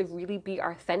 they have to really be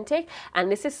authentic. And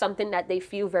this is something that they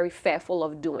feel very fearful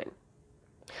of doing.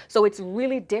 So it's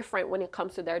really different when it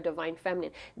comes to their divine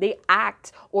feminine. They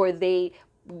act, or they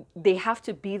have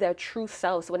to be their true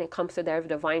selves when it comes to their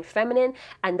divine feminine,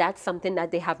 and that's something that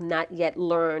they have not yet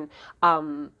learned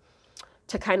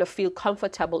to kind of feel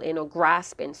comfortable in or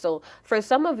grasping. So for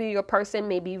some of you, your person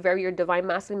may be very, your divine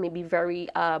masculine may be very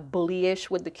bullyish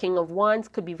with the King of Wands,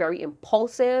 could be very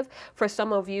impulsive. For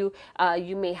some of you,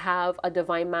 you may have a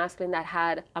divine masculine that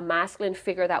had a masculine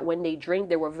figure that when they drink,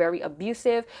 they were very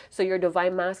abusive. So your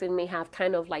divine masculine may have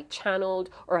kind of like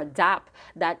channeled or adapt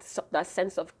that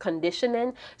sense of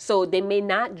conditioning. So they may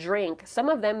not drink. Some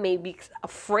of them may be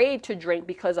afraid to drink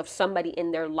because of somebody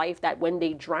in their life that when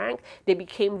they drank, they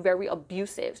became very abusive.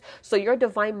 So your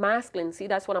divine masculine, see,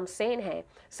 that's what I'm saying here.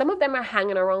 Some of them are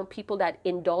hanging around people that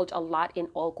indulge a lot in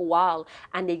alcohol,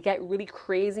 and they get really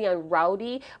crazy and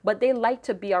rowdy, but they like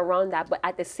to be around that. But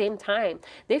at the same time,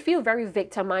 they feel very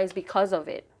victimized because of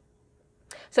it.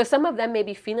 So some of them may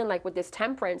be feeling like with this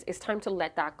temperance, it's time to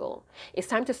let that go. It's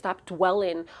time to stop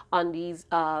dwelling on these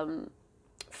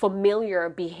familiar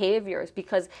behaviors,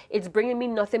 because it's bringing me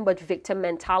nothing but victim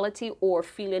mentality, or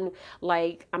feeling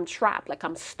like I'm trapped, like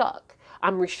I'm stuck,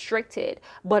 I'm restricted.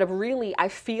 But really, I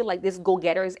feel like this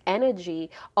go-getter's energy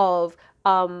of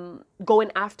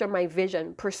going after my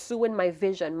vision, pursuing my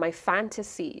vision, my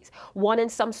fantasies, wanting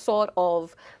some sort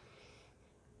of,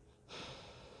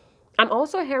 I'm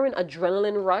also hearing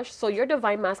adrenaline rush. So your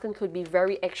divine masculine could be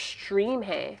very extreme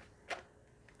here.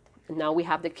 Now we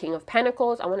have the King of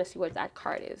Pentacles. I want to see what that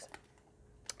card is.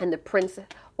 And the Prince,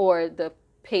 or the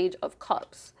Page of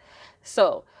Cups.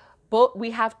 So both,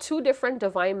 we have two different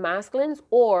divine masculines,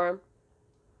 or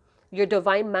your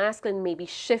divine masculine may be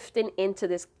shifting into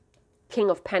this King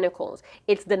of Pentacles.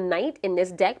 It's the Knight in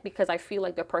this deck because I feel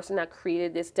like the person that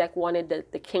created this deck wanted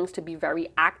the kings to be very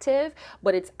active,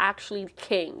 but it's actually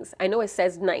kings. I know it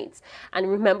says knights. And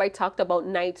remember I talked about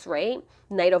knights, right?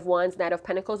 Knight of Wands, Knight of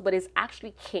Pentacles, but it's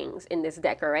actually kings in this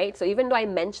deck, all right? So even though I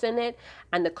mention it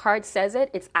and the card says it,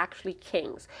 it's actually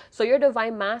kings. So your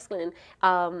Divine Masculine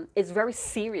is very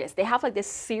serious. They have like this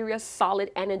serious,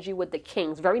 solid energy with the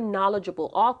kings, very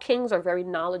knowledgeable. All kings are very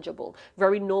knowledgeable,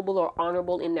 very noble or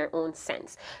honorable in their own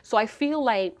sense. So I feel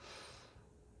like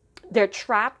they're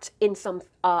trapped in some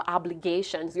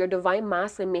obligations. Your Divine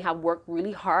Masculine may have worked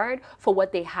really hard for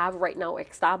what they have right now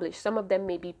established. Some of them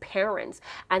may be parents,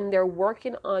 and they're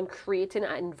working on creating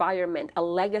an environment, a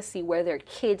legacy where their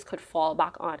kids could fall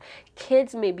back on.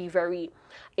 Kids may be very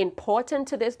important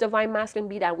to this Divine Masculine,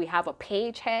 be that we have a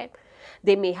page head.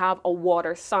 They may have a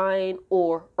water sign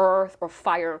or earth or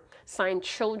fire sign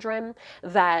children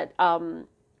that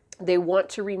they want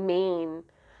to remain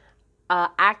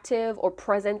active or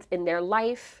present in their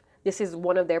life. This is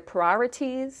one of their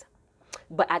priorities,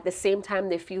 but at the same time,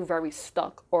 they feel very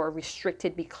stuck or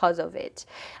restricted because of it.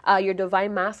 Your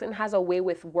Divine Masculine has a way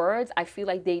with words. I feel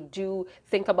like they do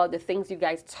think about the things you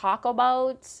guys talk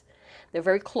about. They're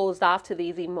very closed off to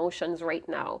these emotions right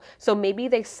now. So maybe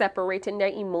they're separating their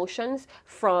emotions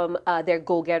from their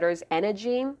go-getters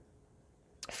energy.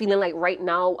 Feeling like right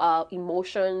now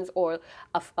emotions or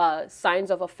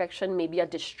signs of affection may be a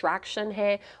distraction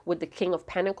here with the King of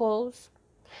Pentacles.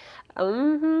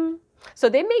 So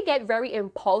they may get very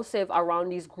impulsive around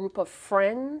these group of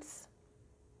friends.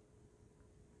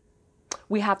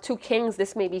 We have two kings.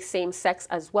 This may be same sex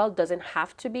as well. Doesn't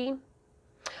have to be.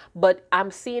 But I'm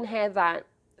seeing here that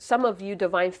some of you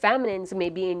Divine Feminines may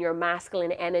be in your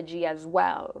masculine energy as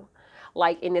well.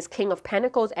 Like in this King of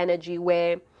Pentacles energy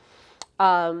where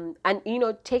and you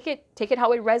know, take it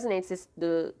how it resonates. It's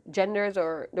the genders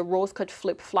or the roles could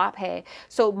flip flop here.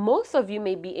 So most of you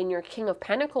may be in your King of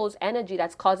Pentacles energy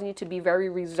that's causing you to be very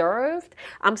reserved.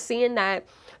 I'm seeing that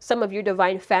some of your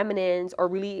Divine Feminines are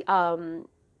really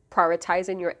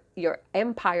prioritizing your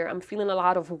empire. I'm feeling a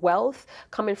lot of wealth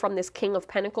coming from this King of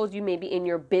Pentacles. You may be in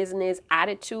your business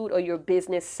attitude or your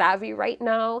business savvy right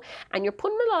now, and you're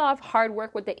putting a lot of hard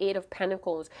work with the Eight of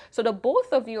Pentacles. So the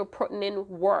both of you are putting in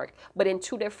work, but in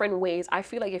two different ways. I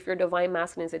feel like if your Divine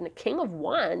Masculine is in the King of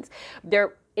Wands,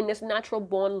 they're in this natural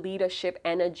born leadership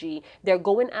energy. They're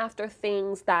going after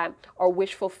things that are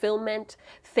wish fulfillment,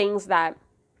 things that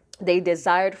they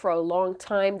desired for a long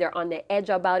time. They're on the edge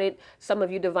about it. Some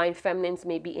of you Divine Feminines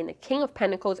may be in the King of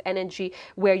Pentacles energy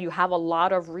where you have a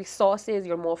lot of resources.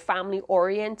 You're more family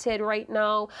oriented right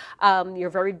now.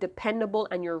 You're very dependable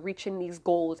and you're reaching these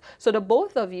goals. So the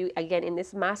both of you, again, in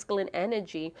this masculine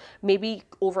energy, may be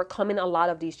overcoming a lot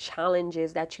of these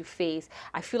challenges that you face.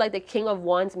 I feel like the King of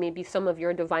Wands may be some of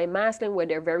your Divine Masculine where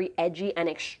they're very edgy and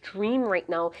extreme right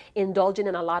now, indulging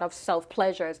in a lot of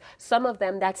self-pleasures. Some of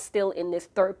them that's still in this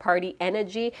third party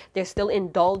energy. They're still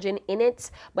indulging in it,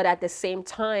 but at the same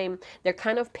time, they're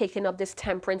kind of picking up this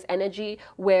temperance energy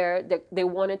where they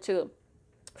wanted to.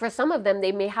 For some of them,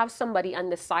 they may have somebody on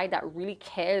the side that really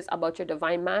cares about your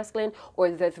Divine Masculine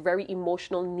or that's very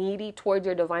emotional, needy towards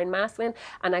your Divine Masculine.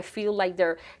 And I feel like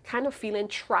they're kind of feeling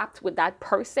trapped with that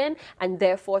person and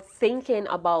therefore thinking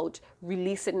about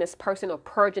releasing this person or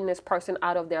purging this person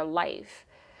out of their life.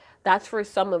 That's for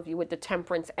some of you with the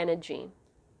temperance energy.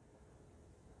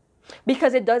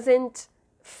 Because it doesn't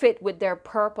fit with their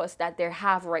purpose that they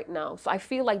have right now. So I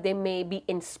feel like they may be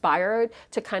inspired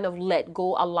to kind of let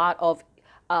go a lot of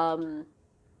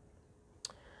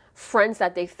friends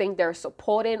that they think they're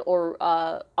supporting or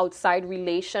outside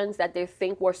relations that they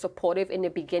think were supportive in the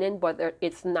beginning, but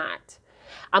it's not.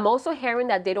 I'm also hearing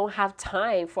that they don't have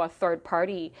time for a third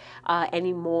party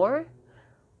anymore.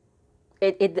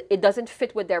 It doesn't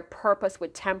fit with their purpose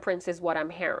with temperance is what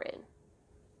I'm hearing.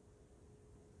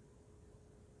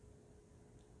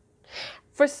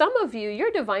 For some of you, your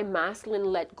Divine Masculine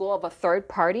let go of a third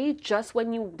party just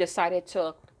when you decided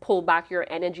to pull back your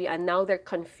energy, and now they're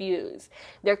confused.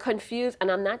 They're confused, and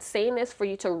I'm not saying this for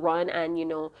you to run and, you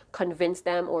know, convince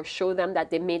them or show them that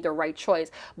they made the right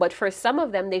choice. But for some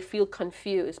of them, they feel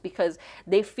confused because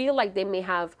they feel like they may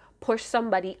have pushed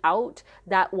somebody out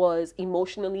that was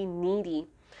emotionally needy.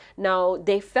 Now,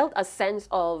 they felt a sense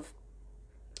of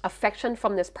affection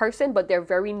from this person, but they're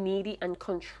very needy and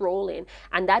controlling,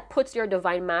 and that puts your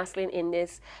Divine Masculine in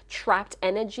this trapped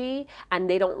energy, and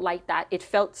they don't like that. It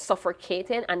felt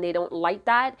suffocating and they don't like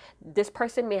that. This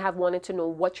person may have wanted to know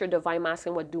what your Divine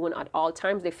Masculine was doing at all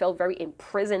times. They felt very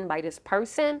imprisoned by this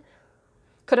person.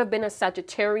 Could have been a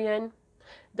Sagittarian.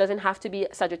 Doesn't have to be a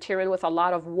Sagittarian with a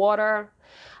lot of water.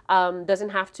 Doesn't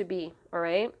have to be, all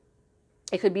right?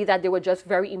 It could be that they were just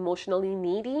very emotionally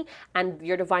needy, and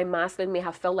your divine masculine may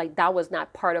have felt like that was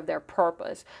not part of their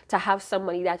purpose. To have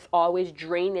somebody that's always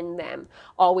draining them,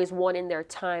 always wanting their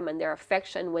time and their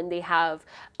affection when they have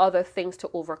other things to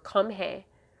overcome here.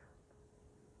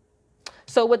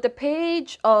 So with the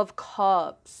Page of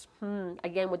Cups,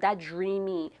 again, with that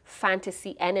dreamy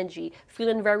fantasy energy,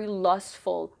 feeling very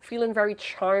lustful, feeling very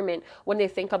charming when they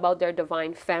think about their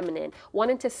divine feminine,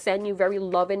 wanting to send you very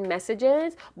loving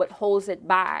messages, but holds it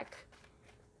back.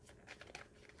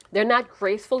 They're not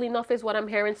graceful enough is what I'm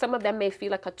hearing. Some of them may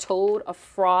feel like a toad, a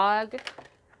frog.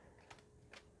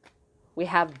 We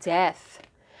have Death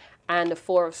and the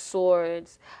Four of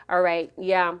Swords. All right,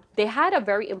 yeah, they had a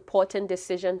very important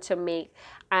decision to make,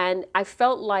 and I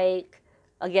felt like,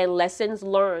 again, lessons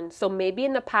learned. So maybe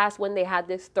in the past when they had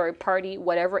this third party,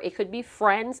 whatever, it could be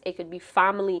friends, it could be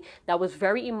family that was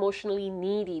very emotionally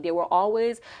needy. They were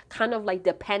always kind of like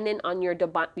dependent on your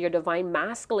divine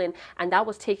masculine, and that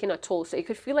was taking a toll. So it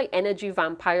could feel like energy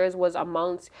vampires was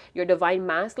amongst your divine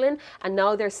masculine, and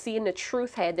now they're seeing the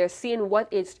truth here. They're seeing what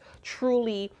is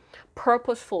truly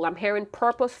purposeful. I'm hearing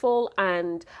purposeful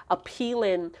and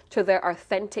appealing to their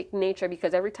authentic nature,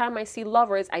 because every time I see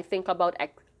lovers, I think about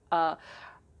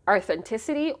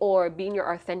authenticity or being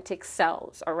your authentic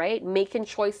selves. All right, making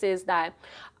choices that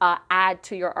add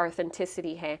to your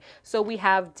authenticity here. So we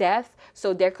have Death.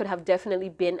 So there could have definitely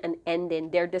been an ending.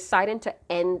 They're deciding to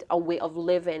end a way of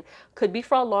living. Could be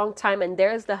for a long time. And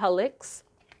there's the helix.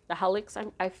 The helix,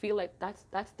 I feel like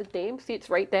that's the name. See, it's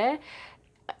right there.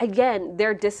 Again,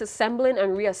 they're disassembling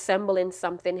and reassembling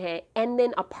something here,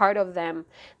 ending a part of them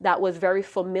that was very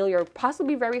familiar,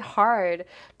 possibly very hard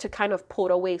to kind of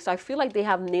put away. So I feel like they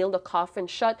have nailed the coffin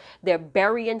shut. They're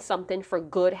burying something for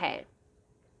good here.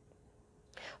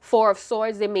 Four of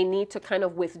Swords, they may need to kind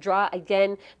of withdraw.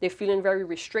 Again, they're feeling very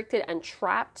restricted and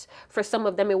trapped. For some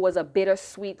of them, it was a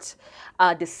bittersweet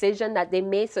decision that they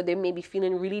made. So they may be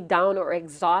feeling really down or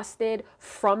exhausted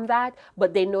from that,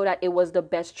 but they know that it was the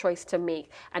best choice to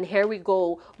make. And here we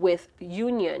go with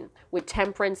Union, with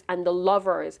Temperance and the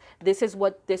Lovers. This is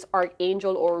what this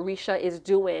Archangel or Orisha is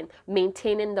doing,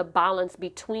 maintaining the balance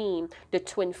between the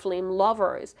twin flame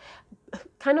lovers.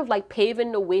 Kind of like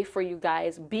paving the way for you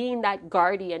guys, being that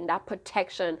guardian, that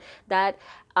protection, that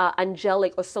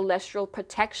angelic or celestial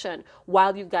protection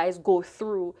while you guys go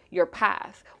through your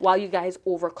path, while you guys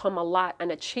overcome a lot and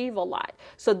achieve a lot.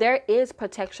 So there is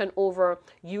protection over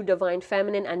you divine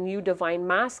feminine and you divine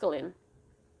masculine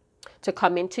to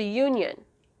come into union.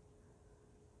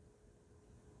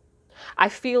 I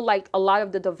feel like a lot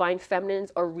of the divine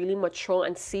feminines are really mature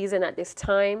and seasoned at this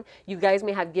time. You guys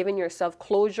may have given yourself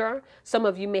closure. Some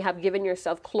of you may have given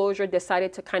yourself closure,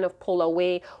 decided to kind of pull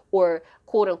away or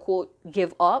quote unquote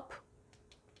give up.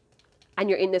 And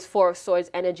you're in this Four of Swords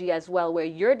energy as well, where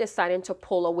you're deciding to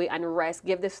pull away and rest.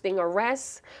 Give this thing a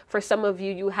rest. For some of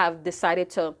you, you have decided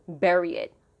to bury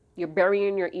it. You're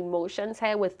burying your emotions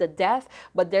here with the Death,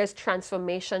 but there's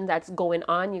transformation that's going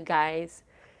on, you guys.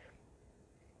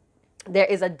 There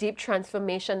is a deep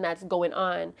transformation that's going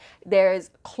on. There's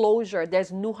closure,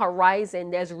 there's new horizon,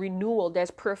 there's renewal,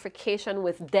 there's purification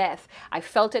with Death. I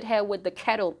felt it here with the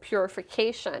kettle,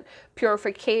 purification,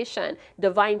 purification,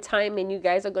 divine timing. You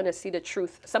guys are going to see the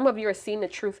truth. Some of you are seeing the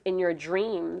truth in your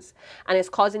dreams, and it's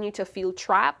causing you to feel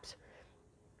trapped.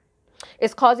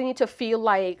 It's causing you to feel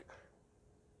like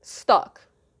stuck.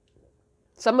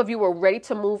 Some of you were ready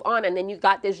to move on, and then you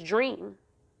got this dream.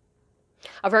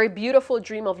 A very beautiful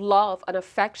dream of love and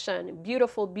affection.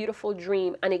 Beautiful, beautiful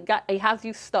dream. And it has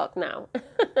you stuck now.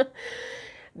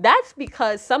 That's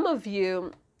because some of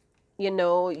you, you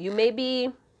know, you may be,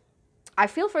 I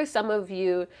feel for some of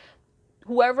you,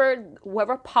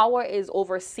 whoever power is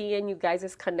overseeing you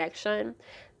guys' connection,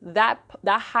 that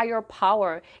higher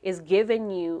power is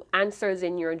giving you answers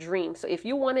in your dream. So if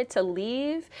you wanted to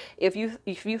leave, if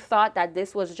you thought that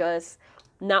this was just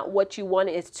not what you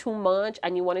wanted, is too much,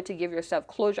 and you wanted to give yourself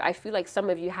closure, I feel like some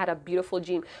of you had a beautiful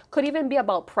dream. Could even be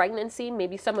about pregnancy.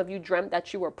 Maybe some of you dreamt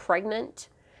that you were pregnant,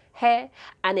 hey,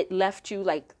 and it left you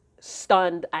like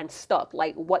stunned and stuck.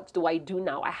 Like, what do I do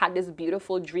now? I had this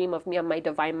beautiful dream of me and my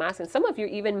divine masculine. Some of you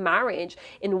even marriage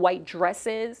in white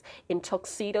dresses, in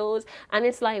tuxedos, and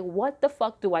it's like, what the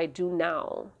fuck do I do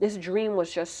now? This dream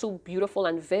was just so beautiful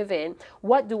and vivid.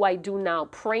 What do I do now?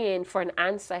 Praying for an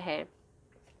answer here.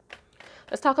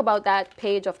 Let's talk about that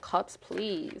Page of Cups,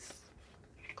 please.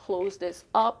 Close this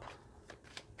up.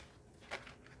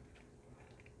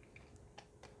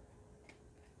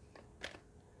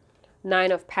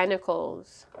 Nine of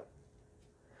Pentacles.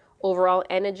 Overall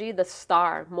energy, the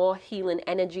Star. More healing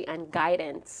energy and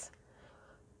guidance.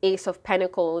 Ace of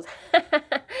Pentacles.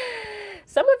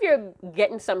 Some of you are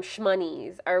getting some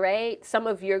shmonies, all right? Some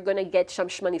of you are going to get some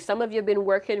shmoney. Some of you have been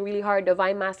working really hard,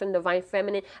 divine masculine, divine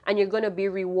feminine, and you're going to be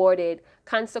rewarded.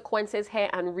 Consequences here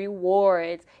and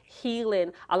rewards,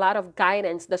 healing, a lot of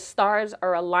guidance. The stars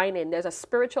are aligning. There's a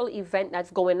spiritual event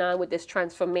that's going on with this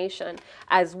transformation.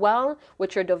 As well,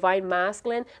 with your divine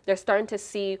masculine, they're starting to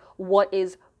see what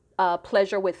is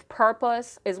pleasure with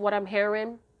purpose, is what I'm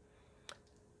hearing.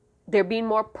 They're being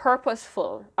more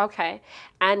purposeful, okay?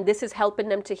 And this is helping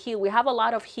them to heal. We have a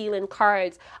lot of healing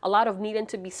cards, a lot of needing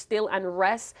to be still and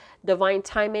rest, divine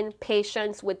timing,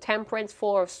 patience with temperance,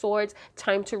 Four of Swords,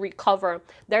 time to recover.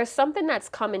 There's something that's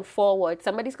coming forward.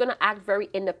 Somebody's going to act very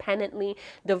independently.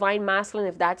 Divine masculine,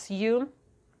 if that's you,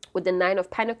 with the Nine of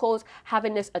Pentacles,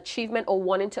 having this achievement or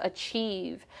wanting to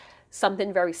achieve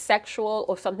something very sexual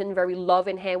or something very love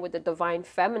in hand with the divine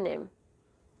feminine.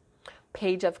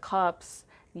 Page of Cups.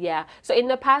 Yeah. So in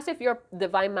the past, if your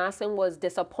divine masculine was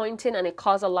disappointing and it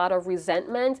caused a lot of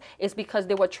resentment, it's because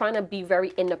they were trying to be very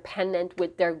independent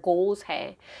with their goals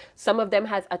here. Some of them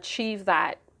has achieved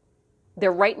that.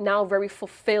 They're right now very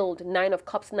fulfilled. Nine of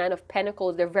Cups, Nine of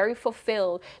Pentacles. They're very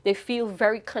fulfilled. They feel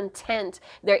very content.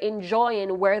 They're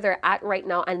enjoying where they're at right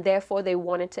now, and therefore they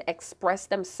wanted to express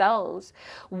themselves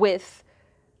with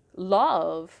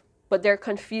love, but they're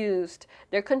confused.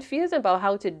 They're confused about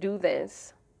how to do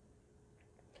this.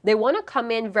 They want to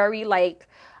come in very like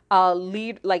a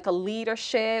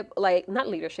leadership, like not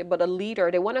leadership, but a leader.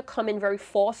 They want to come in very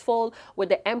forceful with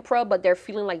the Emperor, but they're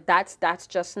feeling like that's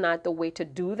just not the way to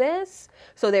do this.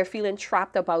 So they're feeling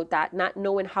trapped about that, not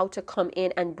knowing how to come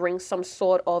in and bring some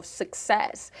sort of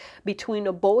success between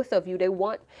the both of you.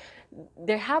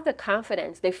 They have the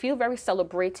confidence. They feel very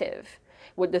celebrative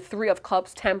with the Three of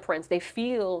Cups, Temperance. They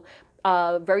feel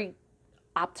very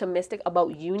optimistic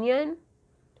about union,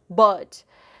 but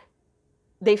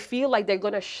they feel like they're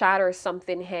going to shatter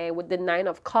something here with the Nine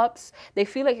of Cups. They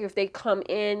feel like if they come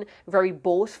in very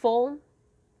boastful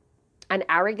and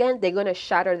arrogant, they're going to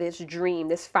shatter this dream,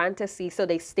 this fantasy. So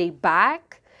they stay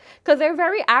back because they're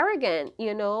very arrogant,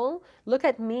 you know. Look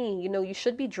at me, you know, you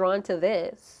should be drawn to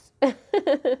this.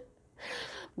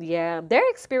 Yeah, they're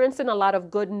experiencing a lot of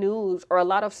good news or a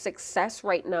lot of success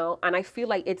right now, and I feel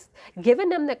like it's giving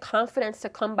them the confidence to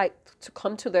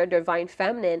come to their divine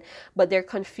feminine, but they're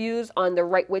confused on the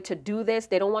right way to do this.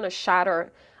 They don't want to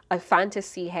shatter a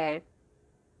fantasy here,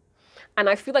 and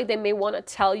I feel like they may want to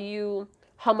tell you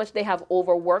how much they have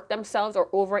overworked themselves or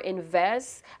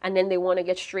overinvest, and then they want to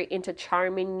get straight into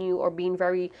charming you or being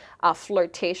very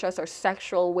flirtatious or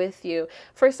sexual with you.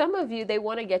 For some of you, they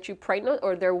want to get you pregnant,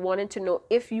 or they're wanting to know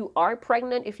if you are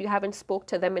pregnant, if you haven't spoke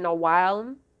to them in a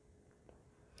while.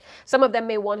 Some of them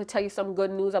may want to tell you some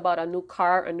good news about a new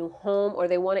car, a new home, or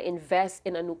they want to invest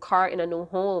in a new car, in a new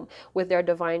home with their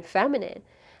divine feminine.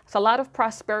 It's a lot of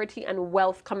prosperity and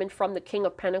wealth coming from the King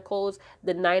of Pentacles,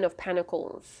 the Nine of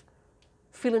Pentacles.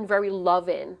 Feeling very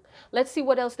loving. Let's see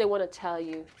what else they want to tell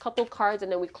you. Couple cards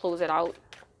and then we close it out.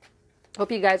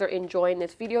 Hope you guys are enjoying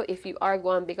this video. If you are,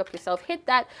 go and big up yourself. Hit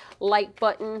that like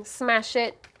button. Smash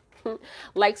it.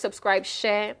 Like, subscribe,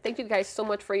 share. Thank you guys so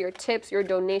much for your tips, your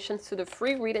donations to the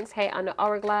free readings here on the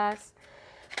Hourglass.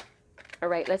 All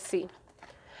right, let's see.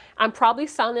 I'm probably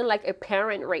sounding like a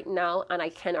parent right now, and I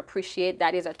can appreciate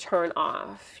that is a turn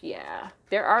off. Yeah,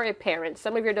 there are a parent.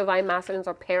 Some of your divine masculines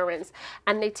are parents,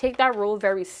 and they take that role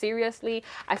very seriously.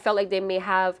 I felt like they may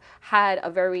have had a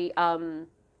very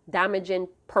damaging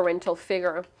parental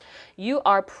figure. You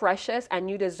are precious, and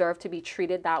you deserve to be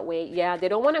treated that way. Yeah, they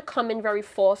don't want to come in very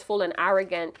forceful and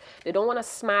arrogant. They don't want to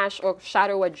smash or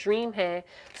shatter a dream here,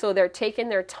 so they're taking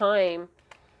their time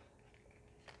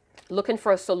looking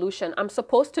for a solution. I'm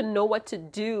supposed to know what to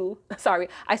do. Sorry,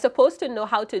 I'm supposed to know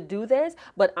how to do this,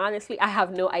 but honestly, I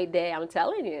have no idea. I'm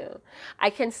telling you. I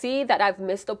can see that I've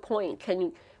missed a point.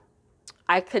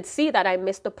 I could see that I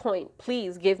missed the point.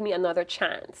 Please give me another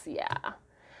chance. Yeah.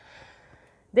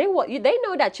 They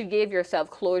know that you gave yourself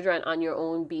closure and on your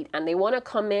own beat, and they want to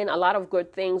come in. A lot of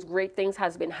good things, great things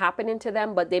has been happening to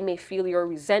them, but they may feel your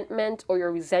resentment or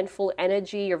your resentful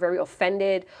energy. You're very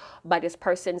offended by this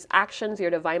person's actions, your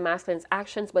divine masculine's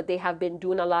actions, but they have been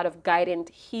doing a lot of guided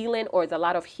healing, or there's a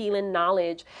lot of healing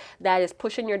knowledge that is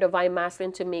pushing your divine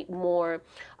masculine to make more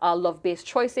love-based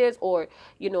choices, or,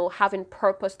 you know, having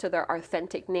purpose to their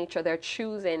authentic nature. They're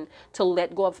choosing to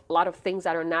let go of a lot of things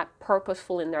that are not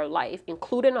purposeful in their life,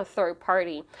 including a third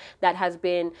party that has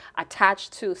been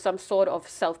attached to some sort of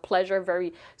self-pleasure,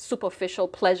 very superficial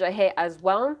pleasure here as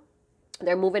well.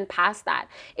 They're moving past that.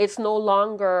 It's no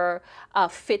longer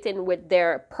fitting with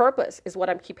their purpose, is what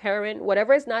I'm keep hearing.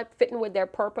 Whatever is not fitting with their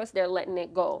purpose, they're letting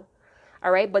it go.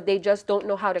 all right? But they just don't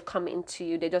know how to come into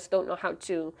you. They just don't know how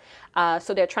to,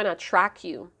 so they're trying to attract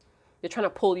you. They're trying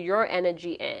to pull your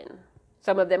energy in.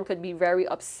 Some of them could be very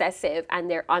obsessive, and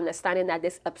they're understanding that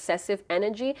this obsessive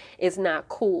energy is not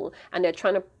cool. And they're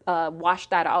trying to wash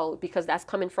that out, because that's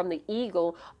coming from the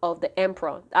ego of the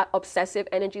emperor. That obsessive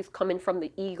energy is coming from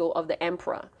the ego of the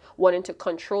emperor, wanting to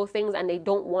control things, and they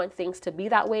don't want things to be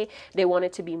that way. They want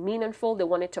it to be meaningful. They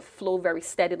want it to flow very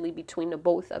steadily between the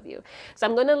both of you. So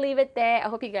I'm going to leave it there. I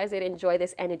hope you guys did enjoy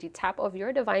this energy tap of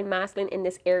your divine masculine in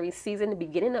this Aries season, the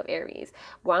beginning of Aries.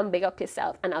 Go and big up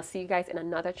yourself, and I'll see you guys in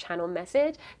another channel message.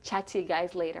 Chat to you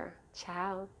guys later.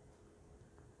 Ciao.